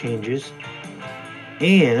heart changes.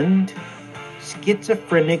 And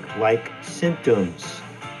schizophrenic-like symptoms.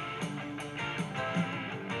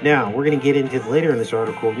 Now, we're going to get into it later in this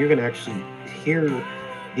article. You're going to actually hear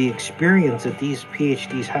the experience that these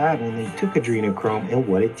PhDs had when they took adrenochrome and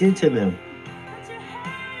what it did to them.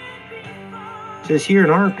 It says here, in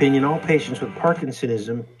our opinion, all patients with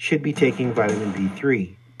Parkinsonism should be taking vitamin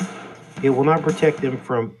B3. It will not protect them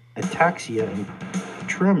from ataxia and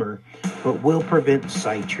tremor, but will prevent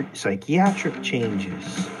psychiatric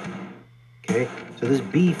changes. Okay, So this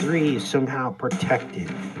B3 is somehow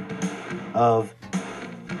protected of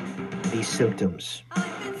these symptoms.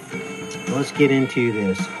 Let's get into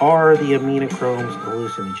this. Are the aminochromes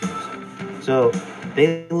hallucinogens? So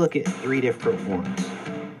they look at 3 different ones.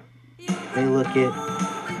 They look at,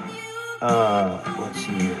 let's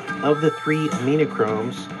see here. Of the 3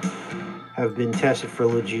 aminochromes have been tested for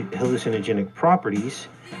hallucinogenic properties,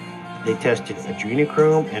 they tested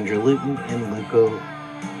adrenochrome, androlytin, and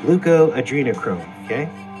leukoadrenochrome, okay?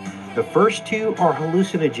 The first 2 are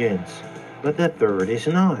hallucinogens, but the third is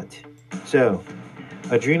not. So,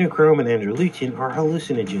 adrenochrome and androlytin are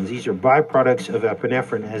hallucinogens. These are byproducts of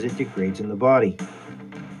epinephrine as it degrades in the body.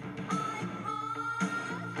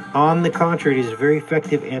 On the contrary, it is a very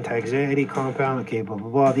effective anti-anxiety compound. Okay, blah, blah,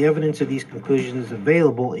 blah. The evidence of these conclusions is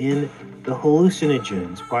available in the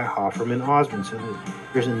hallucinogens by Hofferman Osmond. So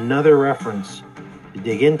there's another reference to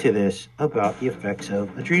dig into this about the effects of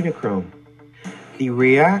adrenochrome. The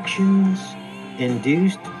reactions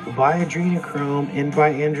induced by adrenochrome and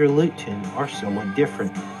by androlytin are somewhat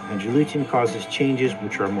different. Androlytin causes changes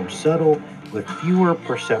which are more subtle with fewer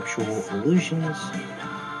perceptual illusions.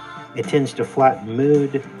 It tends to flatten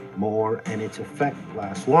mood more and its effect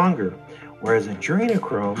lasts longer, whereas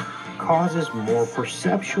adrenochrome causes more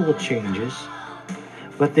perceptual changes,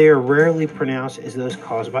 but they are rarely pronounced as those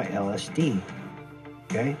caused by LSD.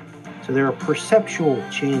 Okay, so there are perceptual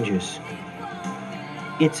changes.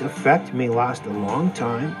 Its effect may last a long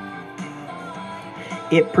time.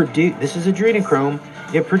 This is adrenochrome.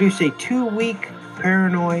 It produced a 2-week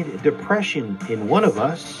paranoid depression in one of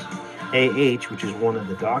us, AH, which is one of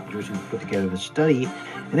the doctors who put together the study,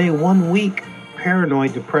 and a 1-week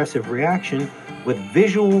paranoid depressive reaction with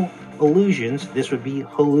visual illusions, this would be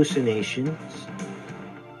hallucinations,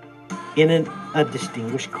 in a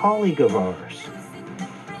distinguished colleague of ours.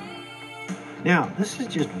 Now, this is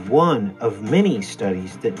just one of many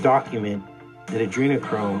studies that document that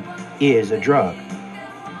adrenochrome is a drug.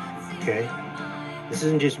 Okay? This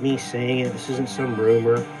isn't just me saying it. This isn't some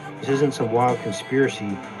rumor. This isn't some wild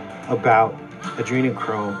conspiracy about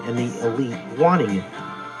adrenochrome and the elite wanting it.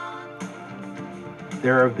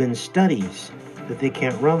 There have been studies that they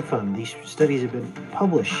can't run from. These studies have been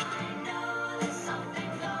published.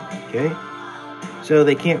 Okay? So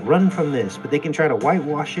they can't run from this, but they can try to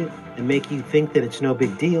whitewash it and make you think that it's no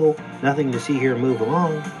big deal, nothing to see here, move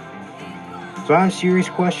along. So I have serious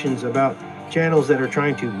questions about channels that are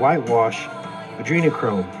trying to whitewash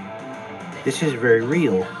adrenochrome. This is very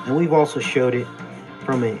real, and we've also showed it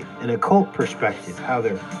from an occult perspective, how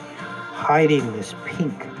they're hiding this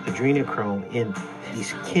pink adrenochrome in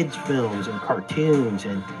these kids' films and cartoons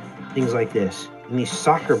and things like this. And these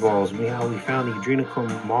soccer balls, how we found the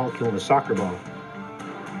adrenochrome molecule in the soccer ball.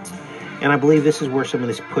 And I believe this is where some of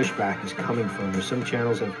this pushback is coming from. There's some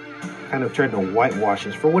channels have kind of tried to whitewash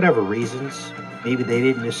this for whatever reasons. Maybe they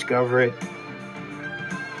didn't discover it.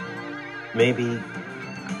 Maybe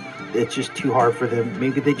it's just too hard for them.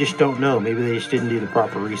 Maybe they just don't know. Maybe they just didn't do the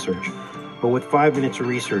proper research. But with 5 minutes of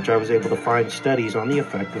research, I was able to find studies on the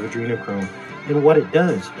effect of adrenochrome and what it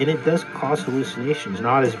does. And it does cause hallucinations,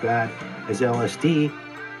 not as bad as LSD.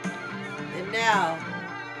 And now,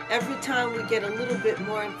 every time we get a little bit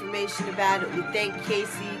more information about it, we thank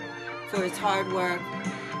Casey for his hard work.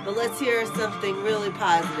 But let's hear something really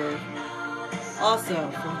positive,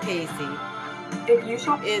 also from Casey.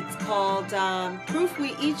 It's called Proof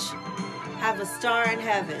We Each Have a Star in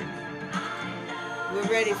Heaven. We're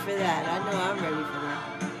ready for that. I know I'm ready for that.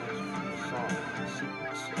 Solve the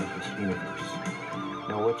secrets of this universe.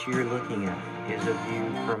 Now what you're looking at is a view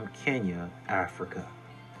from Kenya, Africa.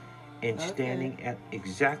 And standing at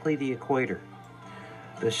exactly the equator.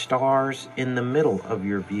 The stars in the middle of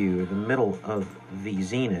your view, the middle of the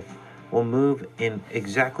zenith, will move in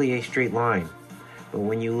exactly a straight line. But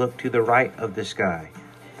when you look to the right of the sky,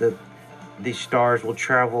 the stars will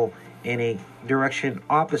travel in a direction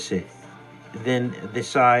opposite than the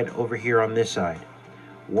side over here on this side.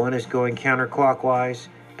 One is going counterclockwise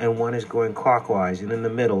and one is going clockwise, and in the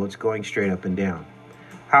middle it's going straight up and down.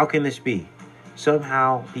 How can this be?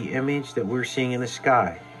 Somehow the image that we're seeing in the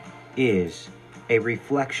sky is a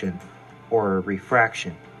reflection or a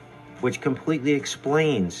refraction, which completely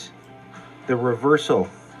explains the reversal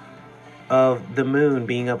of the moon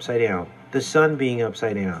being upside down, the sun being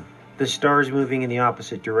upside down, the stars moving in the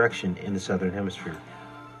opposite direction in the southern hemisphere.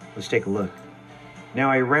 Let's take a look.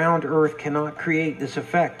 Now, a round Earth cannot create this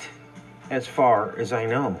effect, as far as I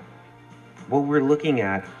know. What we're looking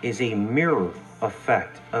at is a mirror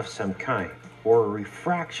effect of some kind, or a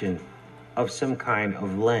refraction of some kind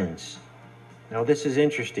of lens. Now, this is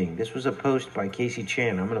interesting. This was a post by Casey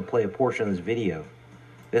Chan. I'm going to play a portion of this video.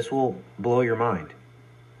 This will blow your mind.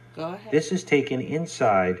 Go ahead. This is taken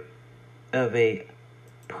inside of a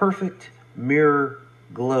perfect mirror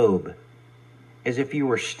globe, as if you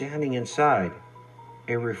were standing inside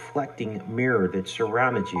a reflecting mirror that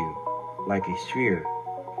surrounded you like a sphere.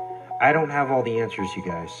 I don't have all the answers, you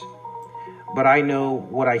guys, but I know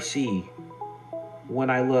what I see when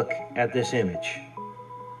I look at this image.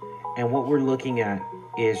 And what we're looking at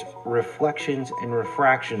is reflections and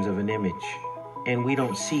refractions of an image. And we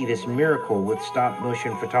don't see this miracle with stop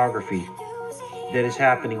motion photography that is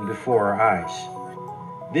happening before our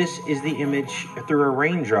eyes. This is the image through a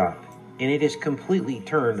raindrop, and it is completely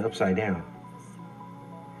turned upside down.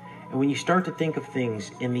 And when you start to think of things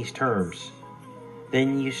in these terms,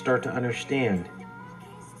 then you start to understand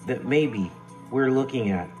that maybe we're looking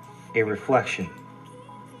at a reflection.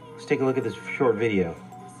 Let's take a look at this short video.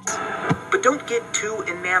 But don't get too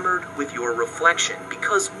enamored with your reflection,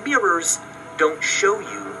 because mirrors don't show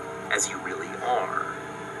you as you really are.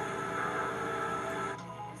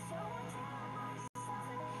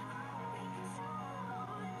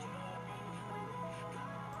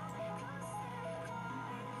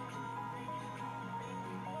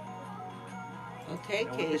 Okay,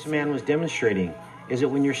 what this man was demonstrating is that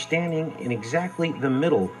when you're standing in exactly the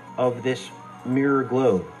middle of this mirror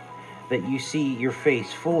globe, that you see your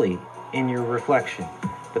face fully in your reflection.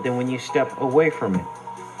 But then when you step away from it,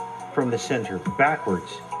 from the center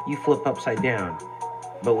backwards, you flip upside down.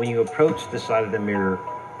 But when you approach the side of the mirror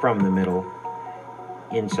from the middle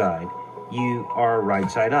inside, you are right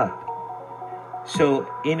side up. So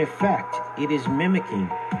in effect, it is mimicking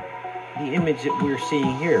the image that we're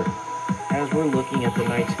seeing here as we're looking at the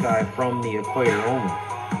night sky from the equator only.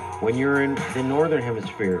 When you're in the northern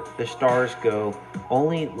hemisphere, the stars go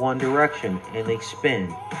only one direction and they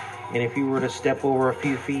spin. And if you were to step over a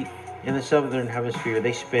few feet in the southern hemisphere,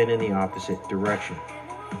 they spin in the opposite direction.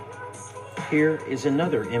 Here is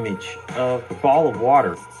another image of a ball of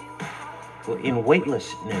water in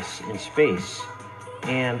weightlessness in space,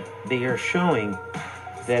 and they are showing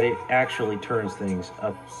that it actually turns things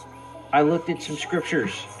up. I looked at some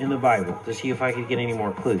scriptures in the Bible to see if I could get any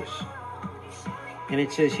more clues. And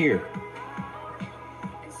it says here,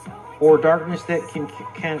 or darkness that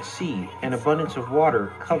can't see, and abundance of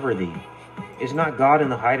water cover thee. Is not God in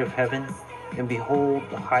the height of heaven? And behold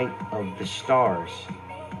the height of the stars,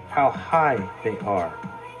 how high they are.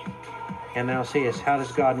 And thou sayest, how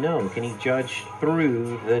does God know? Can he judge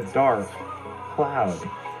through the dark cloud?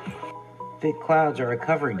 Thick clouds are a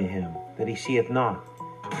covering to him, that he seeth not.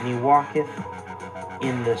 And he walketh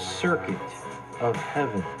in the circuit of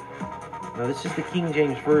heaven. Now this is the King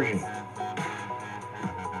James Version.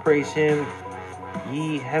 Praise him,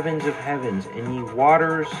 ye heavens of heavens, and ye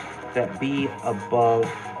waters that be above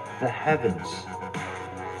the heavens.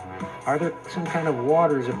 Are there some kind of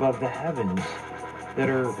waters above the heavens that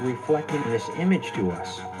are reflecting this image to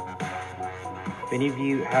us? If any of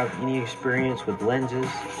you have any experience with lenses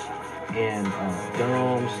and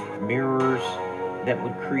domes, mirrors that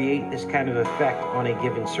would create this kind of effect on a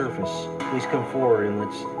given surface, please come forward and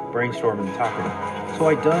let's brainstorm and talk about it. So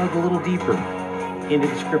I dug a little deeper into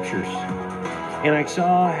the scriptures, and I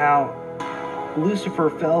saw how Lucifer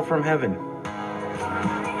fell from heaven,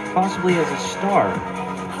 possibly as a star,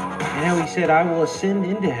 and how he said, I will ascend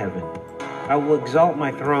into heaven. I will exalt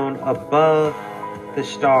my throne above the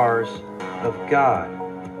stars of God.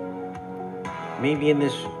 Maybe in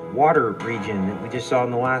this water region that we just saw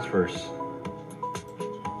in the last verse.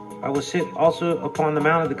 I will sit also upon the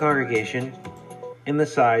mount of the congregation in the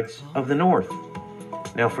sides of the north.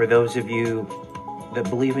 Now, for those of you that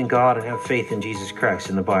believe in God and have faith in Jesus Christ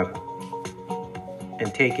in the Bible,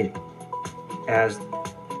 and take it as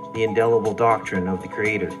the indelible doctrine of the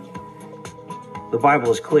Creator, the Bible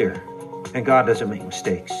is clear, and God doesn't make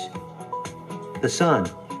mistakes. The sun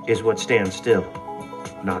is what stands still,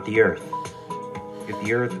 not the earth. If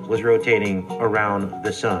the earth was rotating around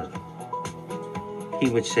the sun, he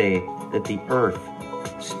would say that the earth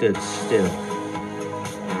stood still,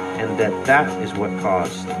 and that is what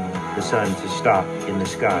caused the sun to stop in the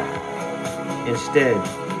sky. Instead,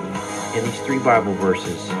 in these three Bible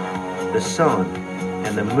verses, the sun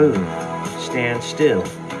and the moon stand still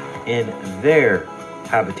in their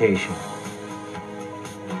habitation.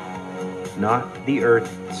 Not the earth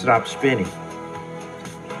stops spinning.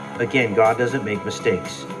 Again, God doesn't make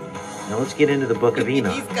mistakes. Now let's get into the book of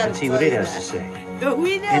Enoch and see what it has to say.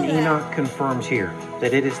 And Enoch confirms here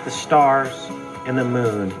that it is the stars and the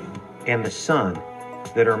moon and the sun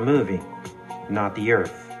that are moving, not the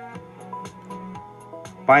earth.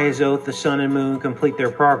 By his oath, the sun and moon complete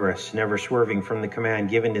their progress, never swerving from the command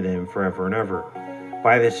given to them forever and ever.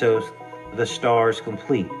 By this oath, the stars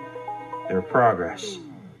complete their progress,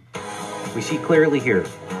 We see clearly here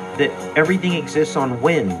that everything exists on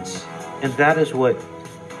winds, and that is what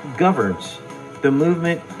governs the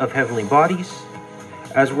movement of heavenly bodies,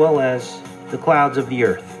 as well as the clouds of the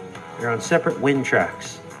earth. They're on separate wind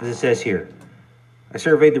tracks, as it says here. I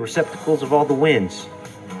surveyed the receptacles of all the winds,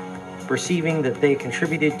 perceiving that they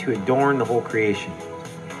contributed to adorn the whole creation,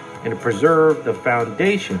 and to preserve the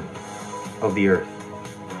foundation of the earth.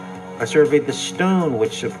 I surveyed the stone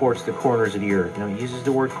which supports the corners of the earth. Now it uses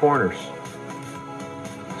the word corners,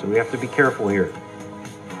 so we have to be careful here.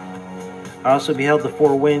 I also beheld the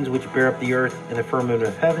four winds which bear up the earth and the firmament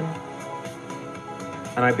of heaven.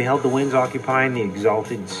 And I beheld the winds occupying the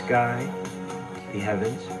exalted sky, the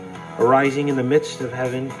heavens, arising in the midst of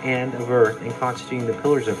heaven and of earth, and constituting the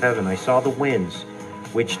pillars of heaven. I saw the winds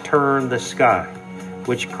which turn the sky,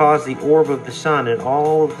 which cause the orb of the sun and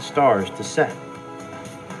all of the stars to set,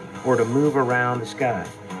 or to move around the sky.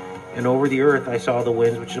 And over the earth I saw the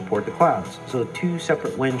winds which support the clouds. So two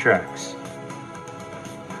separate wind tracks.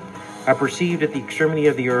 I perceived at the extremity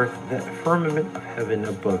of the earth that firmament of heaven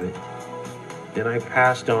above it. Then I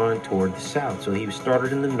passed on toward the south. So he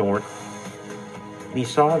started in the north, and he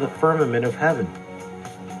saw the firmament of heaven.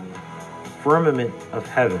 Firmament of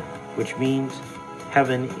heaven, which means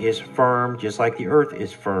heaven is firm, just like the earth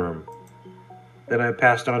is firm. Then I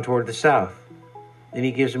passed on toward the south. Then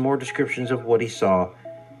he gives more descriptions of what he saw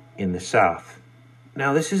in the south.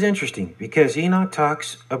 Now this is interesting, because Enoch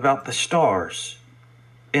talks about the stars,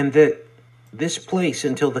 and that this place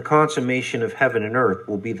until the consummation of heaven and earth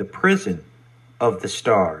will be the prison of the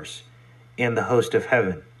stars and the host of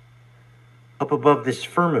heaven. Up above this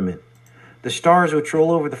firmament, the stars which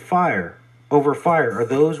roll over fire are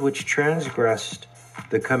those which transgressed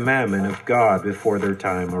the commandment of God before their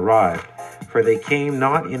time arrived, for they came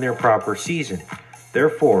not in their proper season.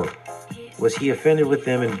 Therefore was he offended with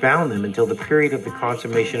them and bound them until the period of the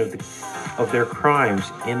consummation of their crimes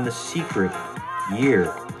in the secret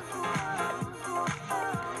year.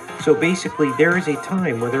 So basically, there is a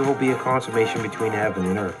time where there will be a consummation between heaven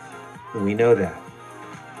and earth. And we know that.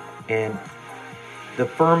 And the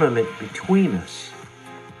firmament between us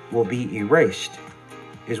will be erased,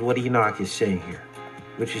 is what Enoch is saying here.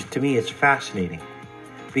 Which is, to me, it's fascinating.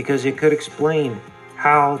 Because it could explain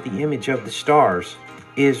how the image of the stars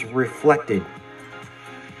is reflected.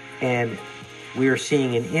 And we are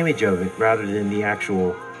seeing an image of it rather than the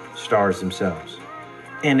actual stars themselves.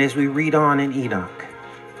 And as we read on in Enoch,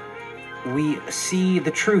 we see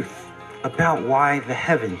the truth about why the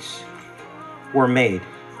heavens were made.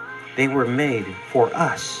 They were made for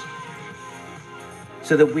us,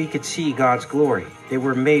 so that we could see God's glory. They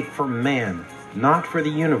were made for man, not for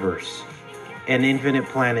the universe and infinite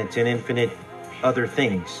planets and infinite other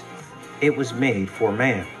things. It was made for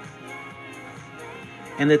man.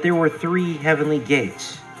 And that there were 3 heavenly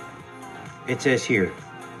gates. It says here,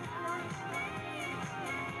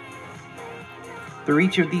 through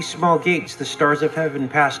each of these small gates, the stars of heaven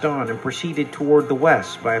passed on and proceeded toward the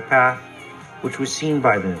west by a path which was seen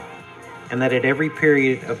by them. And that at every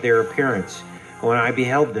period of their appearance, when I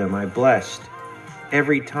beheld them, I blessed.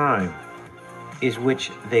 Every time is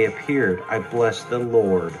which they appeared, I blessed the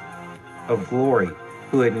Lord of glory,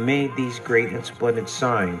 who had made these great and splendid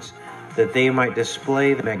signs, that they might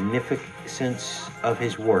display the magnificence of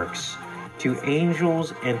his works to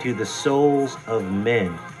angels and to the souls of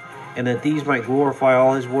men, and that these might glorify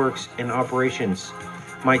all his works and operations,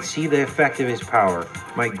 might see the effect of his power,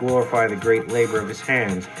 might glorify the great labor of his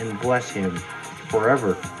hands, and bless him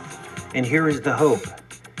forever. And here is the hope,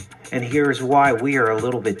 and here is why we are a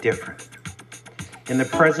little bit different. In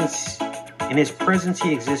his presence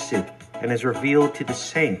he existed, and has revealed to the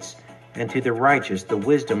saints and to the righteous the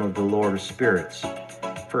wisdom of the Lord of spirits.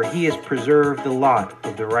 For he has preserved the lot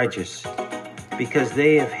of the righteous, because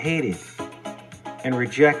they have hated and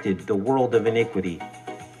rejected the world of iniquity,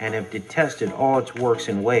 and have detested all its works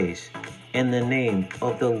and ways, in the name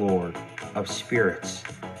of the Lord of spirits.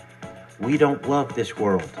 We don't love this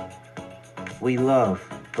world. We love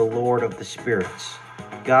the Lord of the spirits,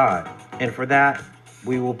 God, and for that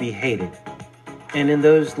we will be hated. And in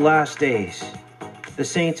those last days, the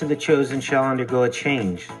saints and the chosen shall undergo a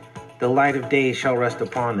change. The light of day shall rest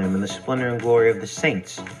upon them, and the splendor and glory of the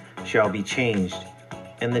saints shall be changed.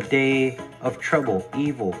 And the day of trouble,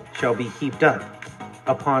 evil, shall be heaped up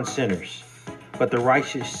upon sinners. But the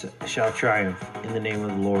righteous shall triumph in the name of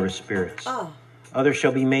the Lord of spirits. Others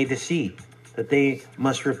shall be made to see that they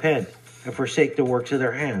must repent and forsake the works of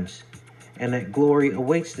their hands, and that glory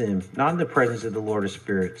awaits them, not in the presence of the Lord of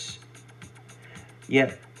spirits,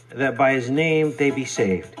 yet that by his name they be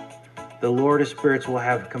saved. The Lord of spirits will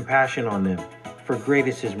have compassion on them, for great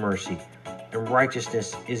is his mercy. and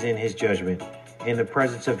righteousness is in his judgment, in the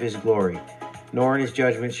presence of his glory. Nor in his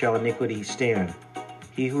judgment shall iniquity stand.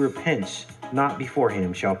 He who repents not before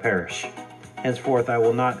him shall perish. Henceforth I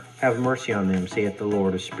will not have mercy on them, saith the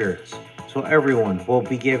Lord of spirits. So everyone will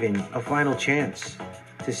be given a final chance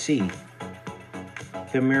to see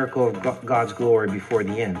the miracle of God's glory before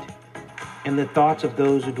the end. And the thoughts of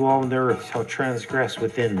those who dwell on the earth shall transgress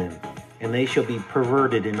within them, and they shall be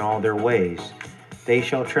perverted in all their ways. They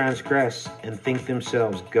shall transgress and think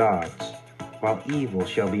themselves gods, while evil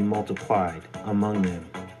shall be multiplied among them.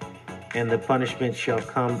 And the punishment shall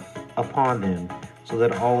come upon them, so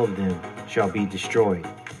that all of them shall be destroyed.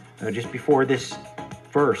 Now, just before this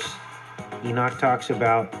verse, Enoch talks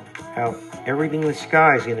about how everything in the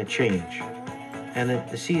sky is going to change, and that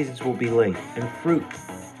the seasons will be late, and fruit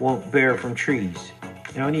won't bear from trees.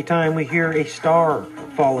 Now, anytime we hear a star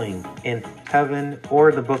falling in heaven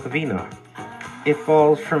or the book of Enoch, it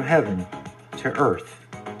falls from heaven to earth.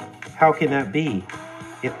 How can that be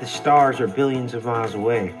if the stars are billions of miles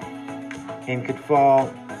away and could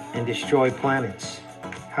fall and destroy planets?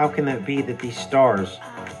 How can that be that these stars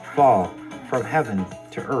fall from heaven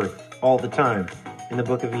to earth all the time in the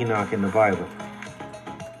book of Enoch in the Bible?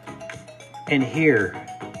 And here,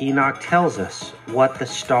 Enoch tells us what the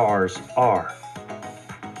stars are,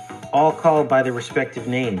 all called by their respective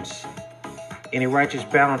names. In a righteous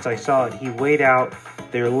balance I saw it, he weighed out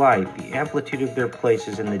their light, the amplitude of their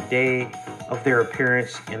places, and the day of their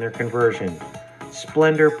appearance and their conversion.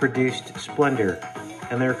 Splendor produced splendor,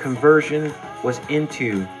 and their conversion was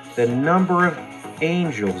into the number of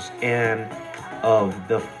angels and of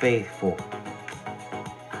the faithful.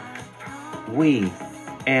 We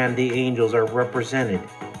and the angels are represented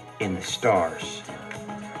in the stars.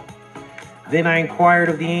 Then I inquired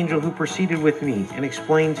of the angel who proceeded with me, and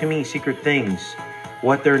explained to me secret things,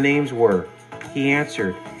 what their names were. He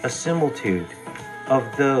answered, a similitude of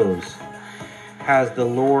those has the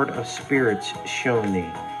Lord of spirits shown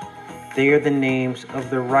thee. They are the names of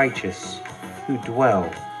the righteous who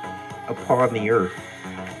dwell upon the earth,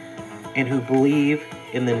 and who believe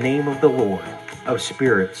in the name of the Lord of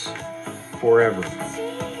spirits forever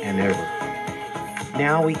and ever.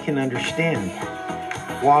 Now we can understand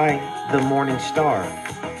why the morning star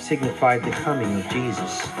signified the coming of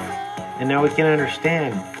Jesus. And now we can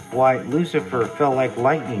understand why Lucifer fell like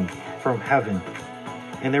lightning from heaven.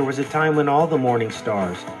 And there was a time when all the morning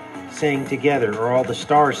stars sang together, or all the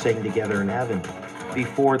stars sang together in heaven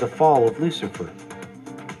before the fall of Lucifer.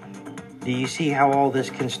 Do you see how all this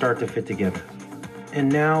can start to fit together? And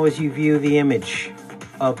now as you view the image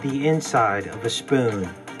of the inside of a spoon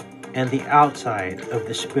and the outside of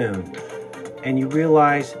the spoon, and you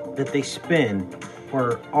realize that they spin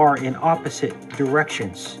or are in opposite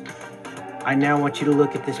directions, I now want you to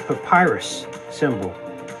look at this papyrus symbol,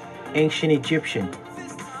 ancient Egyptian,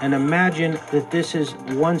 and imagine that this is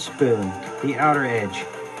one spoon, the outer edge,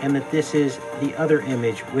 and that this is the other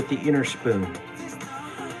image with the inner spoon.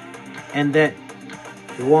 And that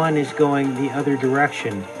one is going the other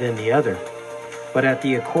direction than the other. But at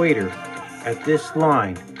the equator, at this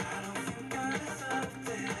line,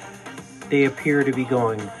 they appear to be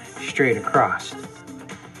going straight across.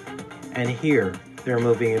 And here, they're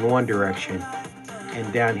moving in one direction,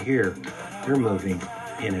 and down here, they're moving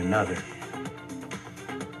in another.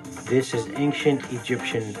 This is ancient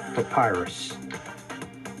Egyptian papyrus.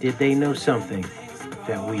 Did they know something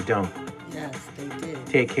that we don't? Yes, they did.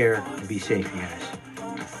 Take care and be safe, you guys.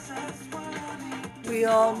 We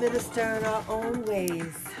all minister in our own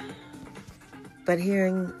ways. But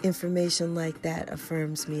hearing information like that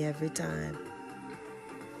affirms me every time.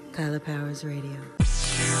 Kyla Powers Radio.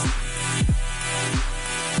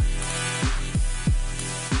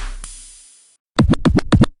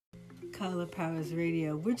 Kyla Powers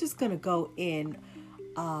Radio. We're just going to go in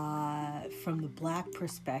from the black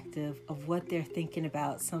perspective of what they're thinking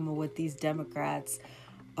about, some of what these Democrats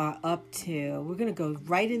are up to. We're going to go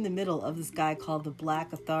right in the middle of this guy called the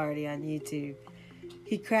Black Authority on YouTube.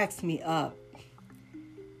 He cracks me up.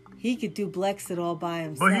 He could do Blexit all by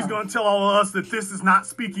himself. But he's going to tell all of us that this is not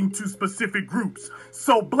speaking to specific groups.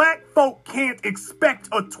 So black folk can't expect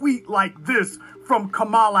a tweet like this from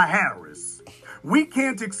Kamala Harris. We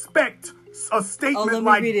can't expect a statement like...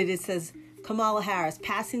 let me read it. It says, Kamala Harris,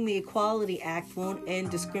 passing the Equality Act won't end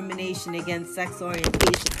discrimination against sex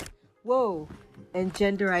orientation. Whoa. And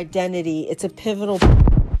gender identity. It's a pivotal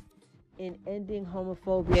in ending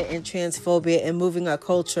homophobia and transphobia and moving our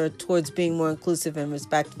culture towards being more inclusive and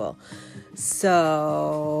respectful.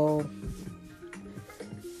 So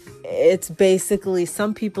it's basically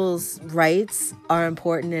some people's rights are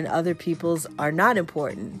important and other people's are not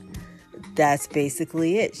important. that's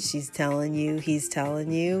basically it. She's telling you, he's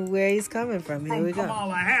telling you where he's coming from. Here we go.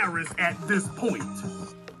 Kamala Harris at this point.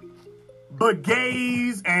 But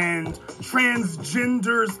gays and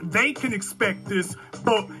transgenders, they can expect this.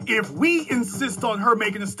 But if we insist on her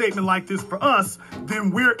making a statement like this for us, then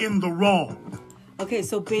we're in the wrong. Okay,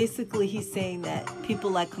 so basically he's saying that people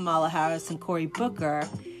like Kamala Harris and Cory Booker,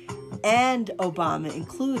 and Obama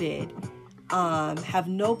included, have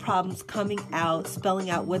no problems coming out, spelling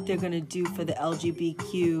out what they're going to do for the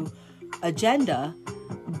LGBTQ agenda.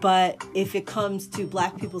 But if it comes to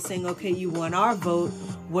black people saying, okay, you want our vote,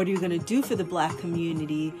 what are you going to do for the black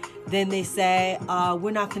community? Then they say,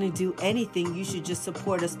 we're not going to do anything. You should just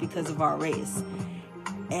support us because of our race.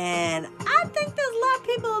 And I think there's a lot of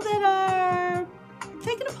people that are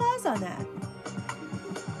taking a pause on that.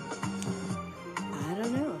 I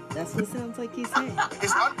don't know. That's what it sounds like he's saying.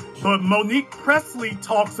 But Monique Presley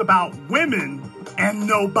talks about women and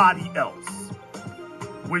nobody else,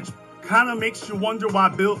 which kind of makes you wonder why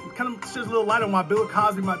kind of sheds a little light on why Bill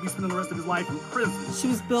Cosby might be spending the rest of his life in prison.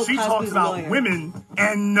 She talks about lawyer. Women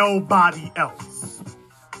and nobody else.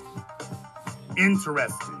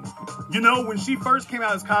 Interesting. You know, when she first came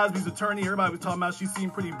out as Cosby's attorney, everybody was talking about she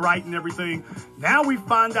seemed pretty bright and everything. Now we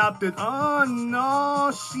find out that, oh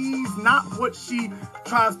no, she's not what she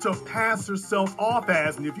tries to pass herself off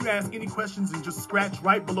as. And if you ask any questions and just scratch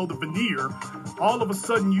right below the veneer, all of a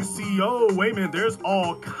sudden you see, oh, wait a minute, there's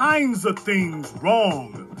all kinds of things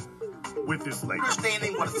wrong with this lady.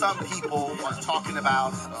 Understanding what some people are talking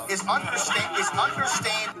about is understanding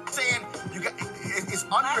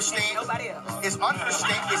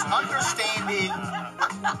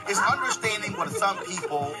what some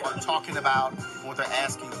people are talking about, what they're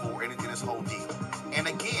asking for, and in this whole deal. And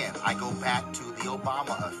again, I go back to the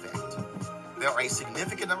Obama effect. There are a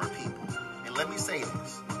significant number of people, and let me say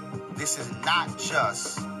this is not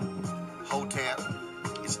just Hotel,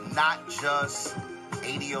 it's not just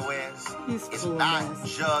ADOS. It's not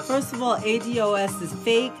just... First of all, ADOS is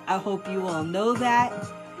fake. I hope you all know that.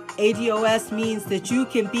 ADOS means that you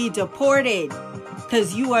can be deported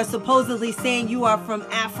because you are supposedly saying you are from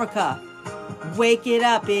Africa. Wake it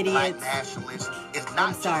up, idiots. Black nationalists. It's not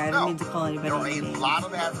I'm sorry, I didn't mean to call anybody names. There are a lot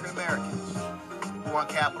of African Americans who are on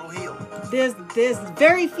Capitol Hill. There's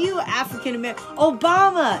very few African Americans.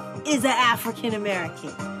 Obama is an African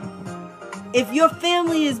American. If your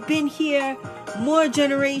family has been here more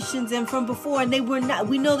generations and from before, and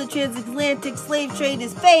we know the transatlantic slave trade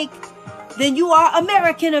is fake, then you are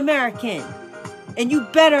American. And you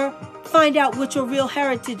better find out what your real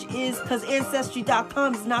heritage is, because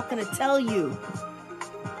Ancestry.com is not going to tell you.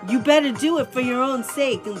 You better do it for your own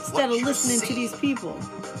sake instead of listening to these people.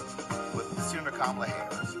 With Senator Kamala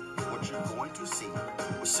Harris, what you're going to see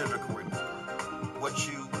with Senator Cory Booker, what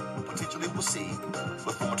you potentially will see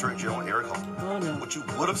with former Attorney General Eric Holder, what you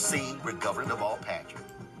would have seen with Governor Deval Patrick,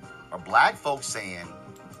 are black folks saying,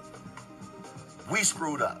 we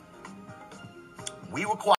screwed up. We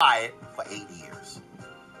were quiet for 8 years.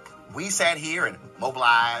 We sat here and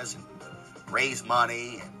mobilized and raised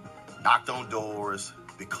money and knocked on doors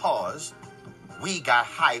because we got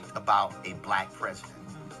hyped about a black president.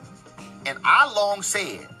 And I long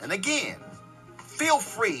said, and again, feel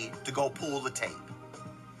free to go pull the tape.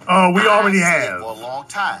 Oh, we already have. For a long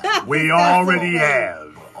time. We already have.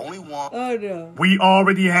 Only one. Oh, no. We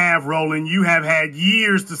already have, Roland. You have had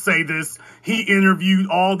years to say this. He interviewed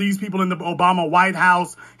all these people in the Obama White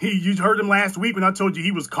House. You heard him last week when I told you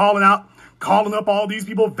he was calling up all these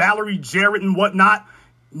people, Valerie Jarrett and whatnot.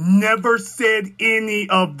 Never said any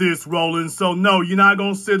of this, Roland. So, no, you're not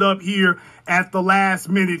going to sit up here at the last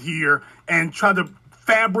minute here and try to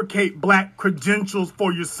fabricate black credentials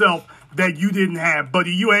for yourself that you didn't have,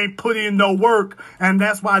 buddy. You ain't put in no work, and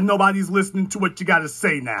that's why nobody's listening to what you got to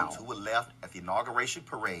say now. Who were left at the inauguration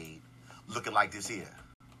parade looking like this here.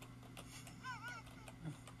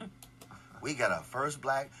 We got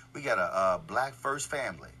a black first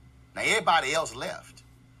family. Now, everybody else left.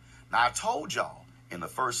 Now, I told y'all in the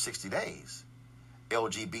first 60 days,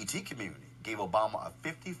 LGBT community gave Obama a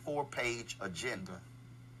 54-page agenda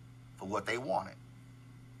for what they wanted.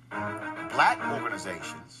 Black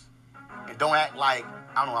organizations, and don't act like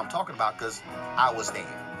I don't know what I'm talking about because I was there.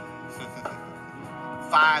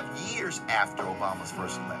 5 years after Obama's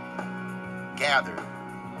first election, gathered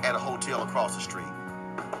at a hotel across the street,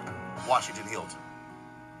 Washington Hilton,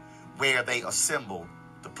 where they assembled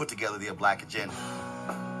to put together their black agenda.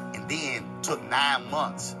 And then took 9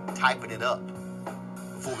 months typing it up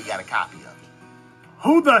before we got a copy of it.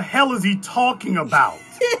 Who the hell is he talking about?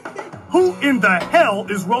 Who in the hell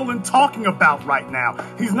is Roland talking about right now?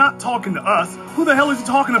 He's not talking to us. Who the hell is he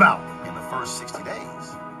talking about? In the first 60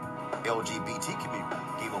 days, LGBT community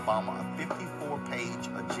gave Obama a 54-page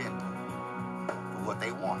agenda for what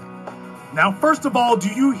they wanted. Now, first of all, do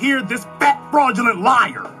you hear this fat, fraudulent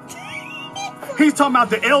liar? He's talking about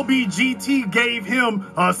the LBGT gave him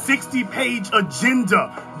a 60-page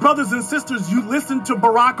agenda. Brothers and sisters, you listened to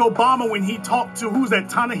Barack Obama when he talked to, who's that,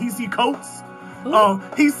 Ta-Nehisi Coates?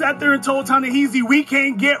 He sat there and told Ta-Nehisi, we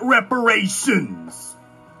can't get reparations.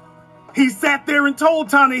 He sat there and told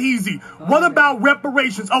Ta-Nehisi, what about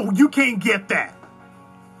reparations? Oh, you can't get that.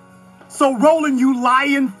 So, Roland, you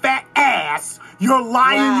lying fat ass, you're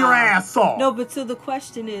lying your ass off. No, but so the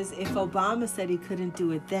question is, if Obama said he couldn't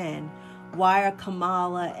do it then, why are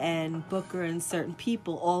Kamala and Booker and certain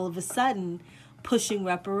people all of a sudden pushing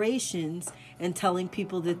reparations and telling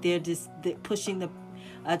people that they're just pushing the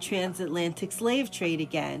transatlantic slave trade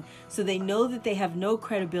again? So they know that they have no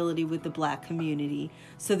credibility with the black community.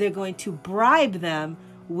 So they're going to bribe them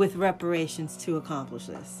with reparations to accomplish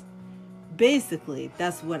this. Basically,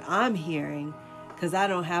 that's what I'm hearing, because I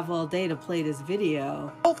don't have all day to play this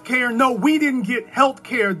video. Healthcare? No, we didn't get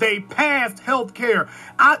healthcare. They passed healthcare.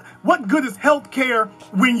 What good is healthcare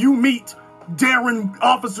when you meet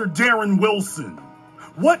Officer Darren Wilson?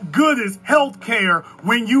 What good is healthcare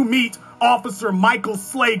when you meet Officer Michael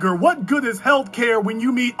Slager? What good is healthcare when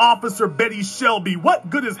you meet Officer Betty Shelby? What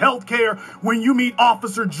good is healthcare when you meet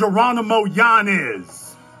Officer Geronimo Yanez?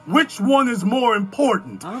 Which one is more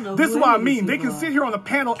important? This is what I mean. They can sit here on a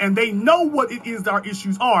panel and they know what it is our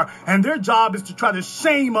issues are. And their job is to try to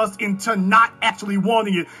shame us into not actually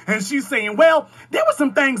wanting it. And she's saying, well, there were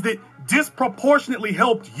some things that disproportionately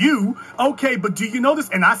helped you. Okay, but do you know this?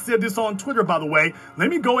 And I said this on Twitter, by the way. Let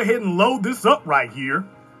me go ahead and load this up right here,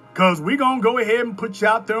 because we're going to go ahead and put you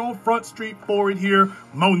out there on Front Street for it here,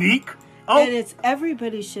 Monique. And it's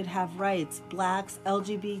everybody should have rights. Blacks,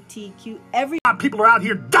 LGBTQ, people are out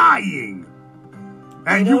here dying.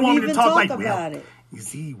 And you want me to talk like, about it. You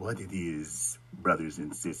see what it is, brothers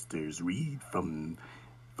and sisters. Read from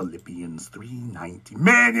Philippians 3:19.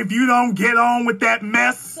 Man, if you don't get on with that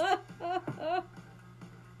mess.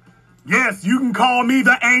 Yes, you can call me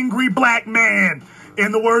the angry black man.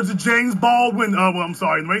 In the words of James Baldwin, in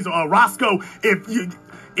the words of Roscoe,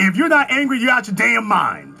 if you're not angry, you're out your damn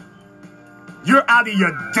mind. You're out of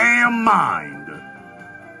your damn mind.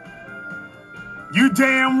 You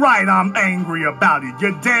damn right I'm angry about it.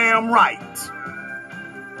 You're damn right.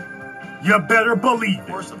 You better believe it.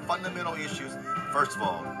 There were some fundamental issues. First of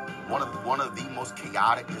all, one of the most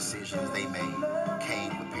chaotic decisions they made came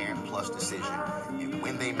the Parent Plus decision. And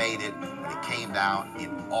when they made it, it came down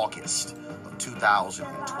in August of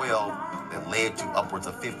 2012 that led to upwards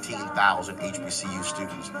of 15,000 HBCU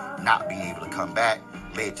students not being able to come back,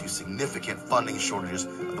 led to significant funding shortages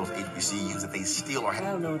of those HBCUs that they still are having.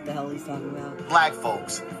 I don't know what the hell he's talking about. Black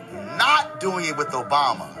folks not doing it with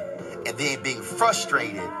Obama and then being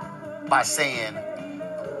frustrated by saying,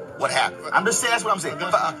 what happened? I'm just saying, that's what I'm saying.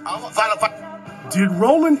 Did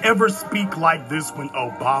Roland ever speak like this when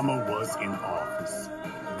Obama was in office?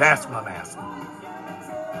 That's what I'm asking.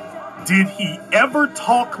 Did he ever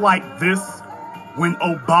talk like this when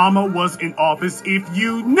Obama was in office? If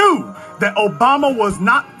you knew that Obama was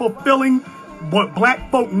not fulfilling what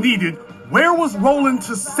black folk needed, where was Roland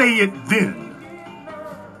to say it then?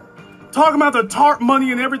 Talking about the TARP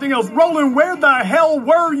money and everything else. Roland, where the hell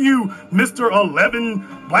were you, Mr.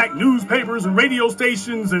 11 black newspapers and radio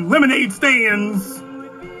stations and lemonade stands?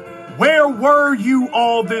 Where were you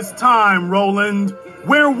all this time, Roland?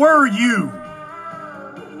 Where were you?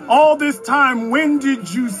 All this time, when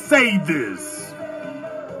did you say this?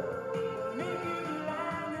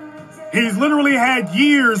 He's literally had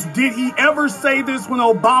years. Did he ever say this when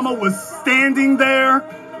Obama was standing there?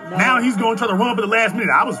 No. Now he's going to try to run up at the last minute.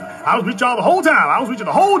 I was with y'all the whole time. I was with you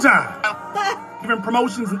the whole time. Even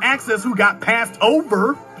promotions and access who got passed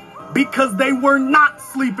over because they were not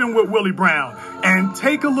sleeping with Willie Brown. And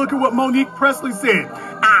take a look at what Monique Presley said.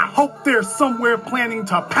 I hope they're somewhere planning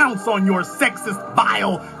to pounce on your sexist,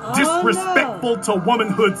 vile, disrespectful to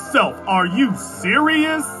womanhood self. Are you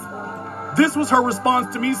serious? This was her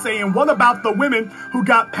response to me saying, what about the women who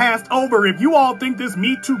got passed over? If you all think this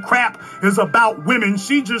Me Too crap is about women,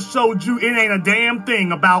 she just showed you it ain't a damn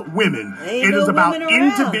thing about women. It is about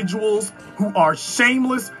individuals who are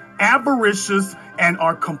shameless, avaricious, and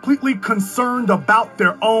are completely concerned about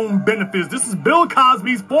their own benefits. This is Bill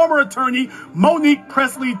Cosby's former attorney, Monique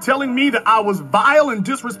Presley, telling me that I was vile and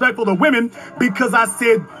disrespectful to women because I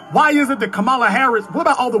said, why is it that Kamala Harris, what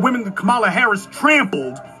about all the women that Kamala Harris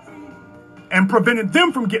trampled and prevented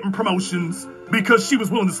them from getting promotions because she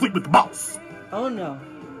was willing to sleep with the boss? Oh, no.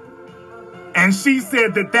 And she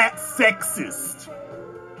said that that's sexist.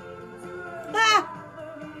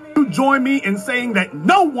 you join me in saying that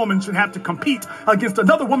no woman should have to compete against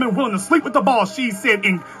another woman willing to sleep with the boss? She said,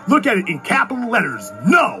 look at it in capital letters,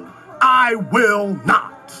 no, I will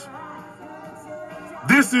not.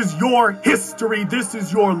 This is your history. This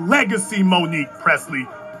is your legacy, Monique Presley.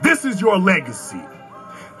 This is your legacy.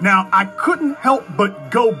 Now, I couldn't help but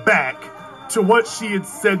go back to what she had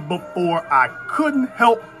said before. I couldn't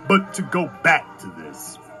help but to go back to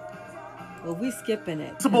this. Well, we skipping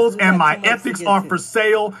it. Principles and my ethics are for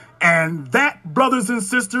sale. And that, brothers and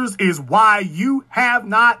sisters, is why you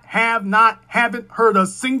haven't heard a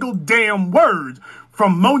single damn word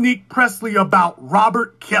from Monique Presley about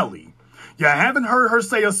Robert Kelly. You haven't heard her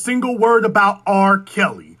say a single word about R.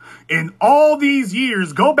 Kelly. In all these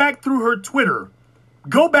years, go back through her Twitter.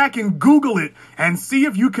 Go back and Google it and see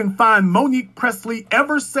if you can find Monique Presley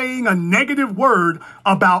ever saying a negative word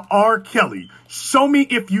about R. Kelly. Show me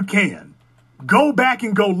if you can. Go back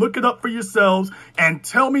and go look it up for yourselves and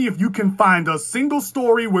tell me if you can find a single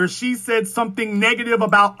story where she said something negative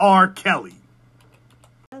about R. Kelly.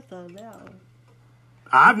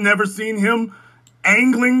 I've never seen him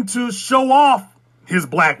angling to show off his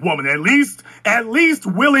black woman. At least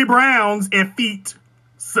Willie Brown's effete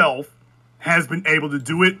self has been able to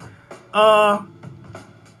do it.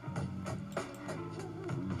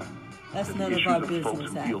 That's none of our business.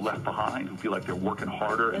 Folks who feel left behind, who feel like they're working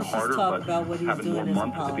harder and Let's harder, just talk but about what he's having doing more as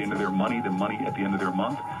months at the end of their money than money at the end of their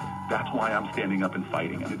month. That's why I'm standing up and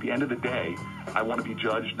fighting. And at the end of the day, I want to be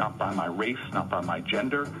judged not by my race, not by my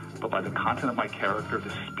gender, but by the content of my character,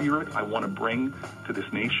 the spirit I want to bring to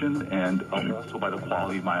this nation, and also by the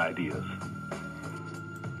quality of my ideas.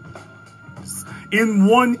 In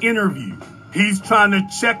one interview, he's trying to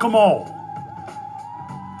check them all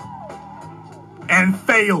and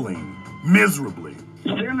failing miserably.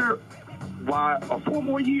 Senator, why 4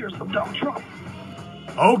 more years of Donald Trump?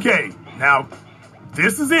 Okay, now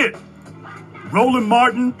this is it. Roland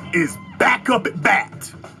Martin is back up at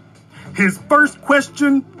bat. His first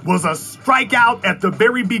question was a strikeout at the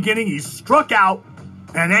very beginning. He struck out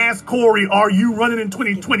and asked Corey, are you running in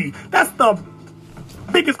 2020? That's the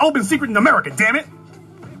biggest open secret in America, damn it.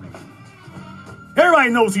 Everybody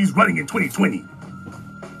knows he's running in 2020.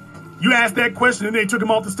 You asked that question and they took him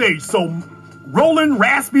off the stage. So Roland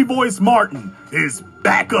Raspy Voice Martin is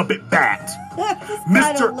back up at bat.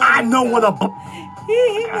 Mr. I know what a...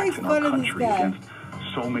 He makes fun of this guy. Against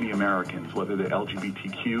so many Americans, whether they're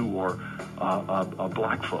LGBTQ or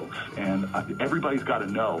black folks. And everybody's got to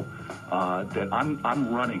know that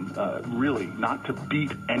I'm running really not to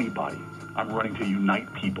beat anybody. I'm running to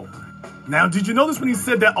unite people. Now, did you notice when he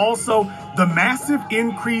said that also the massive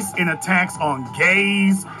increase in attacks on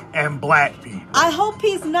gays and black people? I hope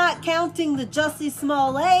he's not counting the Jussie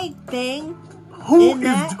Smollett thing.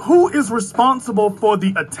 Who is responsible for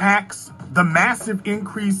the attacks, the massive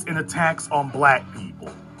increase in attacks on black people?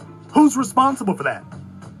 Who's responsible for that?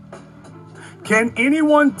 Can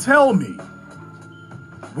anyone tell me,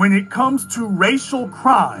 when it comes to racial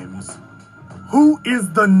crimes, who is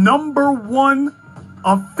the #1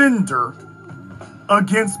 offender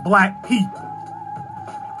against black people?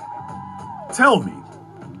 Tell me.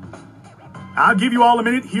 I'll give you all a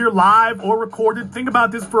minute here, live or recorded. Think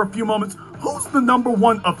about this for a few moments. Who's the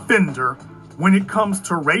 #1 offender when it comes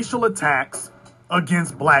to racial attacks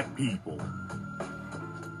against black people?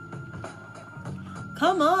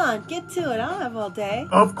 Come on, get to it. I don't have all day.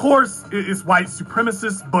 Of course, it's white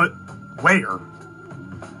supremacists, but where?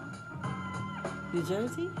 New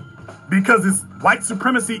Jersey? Because it's white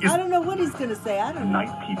supremacy is... I don't know what he's going to say. I don't know.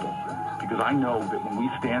 Unite people. Because I know that when we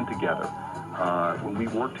stand together, when we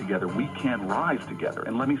work together, we can rise together.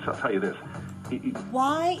 And let me tell you this.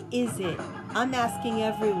 Why is it, I'm asking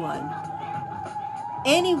everyone,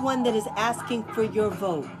 anyone that is asking for your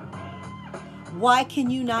vote, why can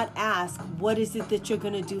you not ask, what is it that you're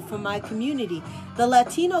going to do for my community? The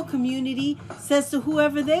Latino community says to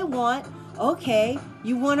whoever they want, okay,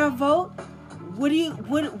 you want our vote? What are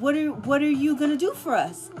you going to do for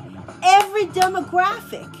us? Every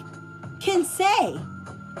demographic can say.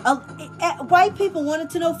 White people wanted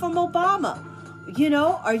to know from Obama, you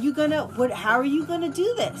know, how are you going to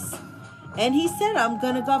do this? And he said, I'm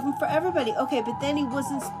going to govern for everybody. Okay, but then he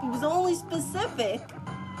was only specific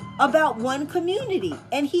about one community,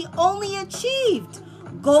 and he only achieved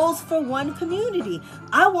goals for one community.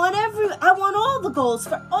 I want all the goals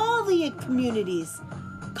for all the communities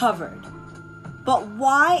covered. But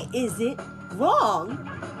why is it wrong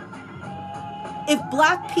if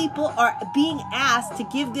black people are being asked to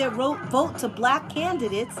give their vote to black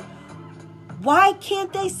candidates? Why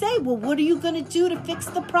can't they say, well, what are you going to do to fix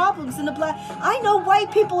the problems in the black? I know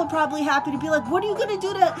white people are probably happy to be like, what are you going to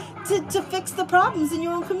do to fix the problems in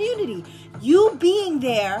your own community? You being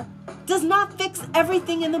there does not fix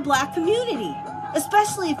everything in the black community,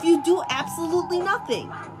 especially if you do absolutely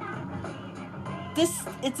nothing.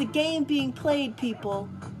 It's a game being played, people,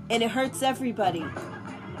 and it hurts everybody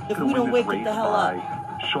if we don't wake the hell up.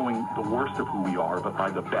 Showing the worst of who we are, but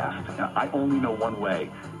by the best. And I only know one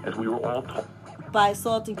way, as we were all taught. By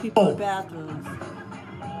assaulting people in bathrooms.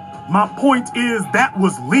 My point is that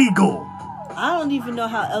was legal. I don't even know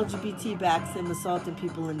how LGBT backs him assaulting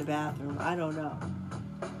people in the bathroom. I don't know.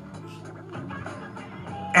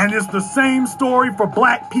 And it's the same story for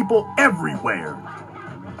black people everywhere.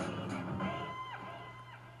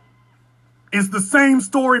 It's the same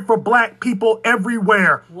story for black people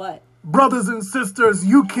everywhere. What? Brothers and sisters,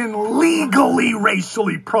 you can legally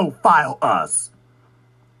racially profile us.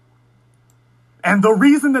 And the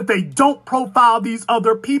reason that they don't profile these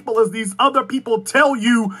other people is these other people tell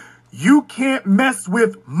you, you can't mess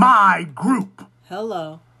with my group.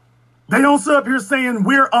 Hello. They don't sit up here saying,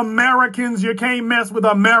 we're Americans, you can't mess with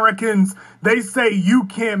Americans. They say, you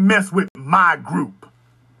can't mess with my group.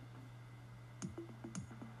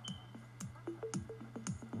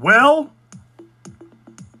 Well,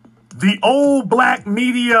 the old black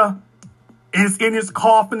media is in its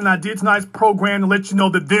coffin, and I did tonight's program to let you know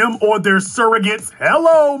that them or their surrogates,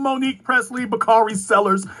 hello, Monique Presley, Bakari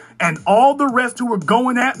Sellers, and all the rest who were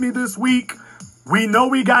going at me this week, we know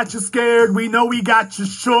we got you scared, we know we got you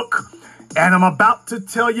shook, and I'm about to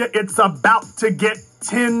tell you it's about to get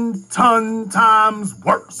 10 times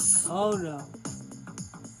worse. Oh, no.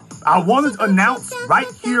 I wanted to announce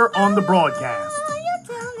right here on the broadcast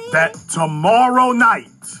that tomorrow night,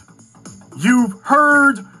 you've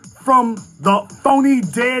heard from the phony,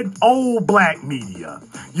 dead, old black media.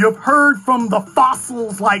 You've heard from the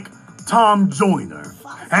fossils like Tom Joyner,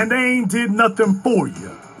 and they ain't did nothing for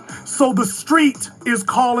you. So the street is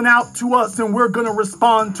calling out to us, and we're going to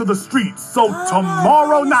respond to the street. So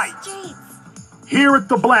tomorrow night, here at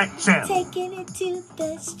the Black Channel, taking it to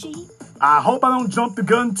the street. I hope I don't jump the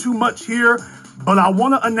gun too much here, but I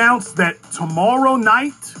want to announce that tomorrow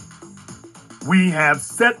night, we have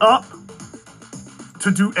set up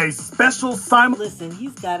to do a special Listen,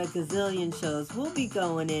 he's got a gazillion shows. We'll be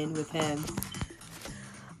going in with him.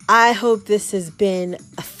 I hope this has been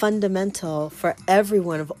fundamental for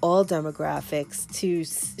everyone of all demographics to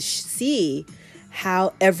see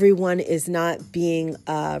how everyone is not being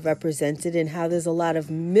represented and how there's a lot of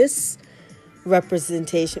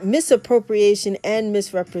misappropriation and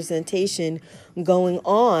misrepresentation going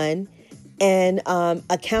on, and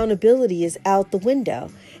accountability is out the window.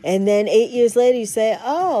 And then 8 years later, you say,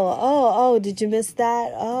 oh, did you miss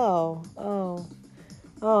that? Oh,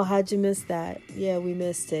 how'd you miss that? Yeah, we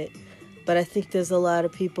missed it. But I think there's a lot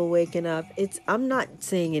of people waking up. I'm not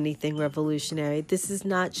saying anything revolutionary. This is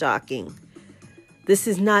not shocking. This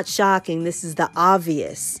is not shocking. This is the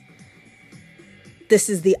obvious. This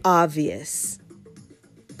is the obvious.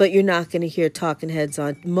 But you're not going to hear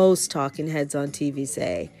most talking heads on TV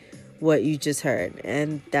say what you just heard.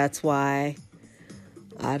 And that's why,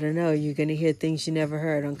 I don't know, you're going to hear things you never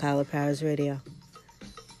heard on Kyla Powers Radio.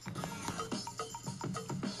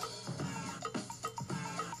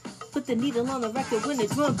 Put the needle on the record when the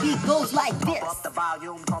drum beat goes like this. Pump up the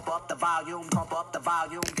volume, pump up the volume, pump up the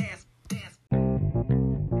volume, dance.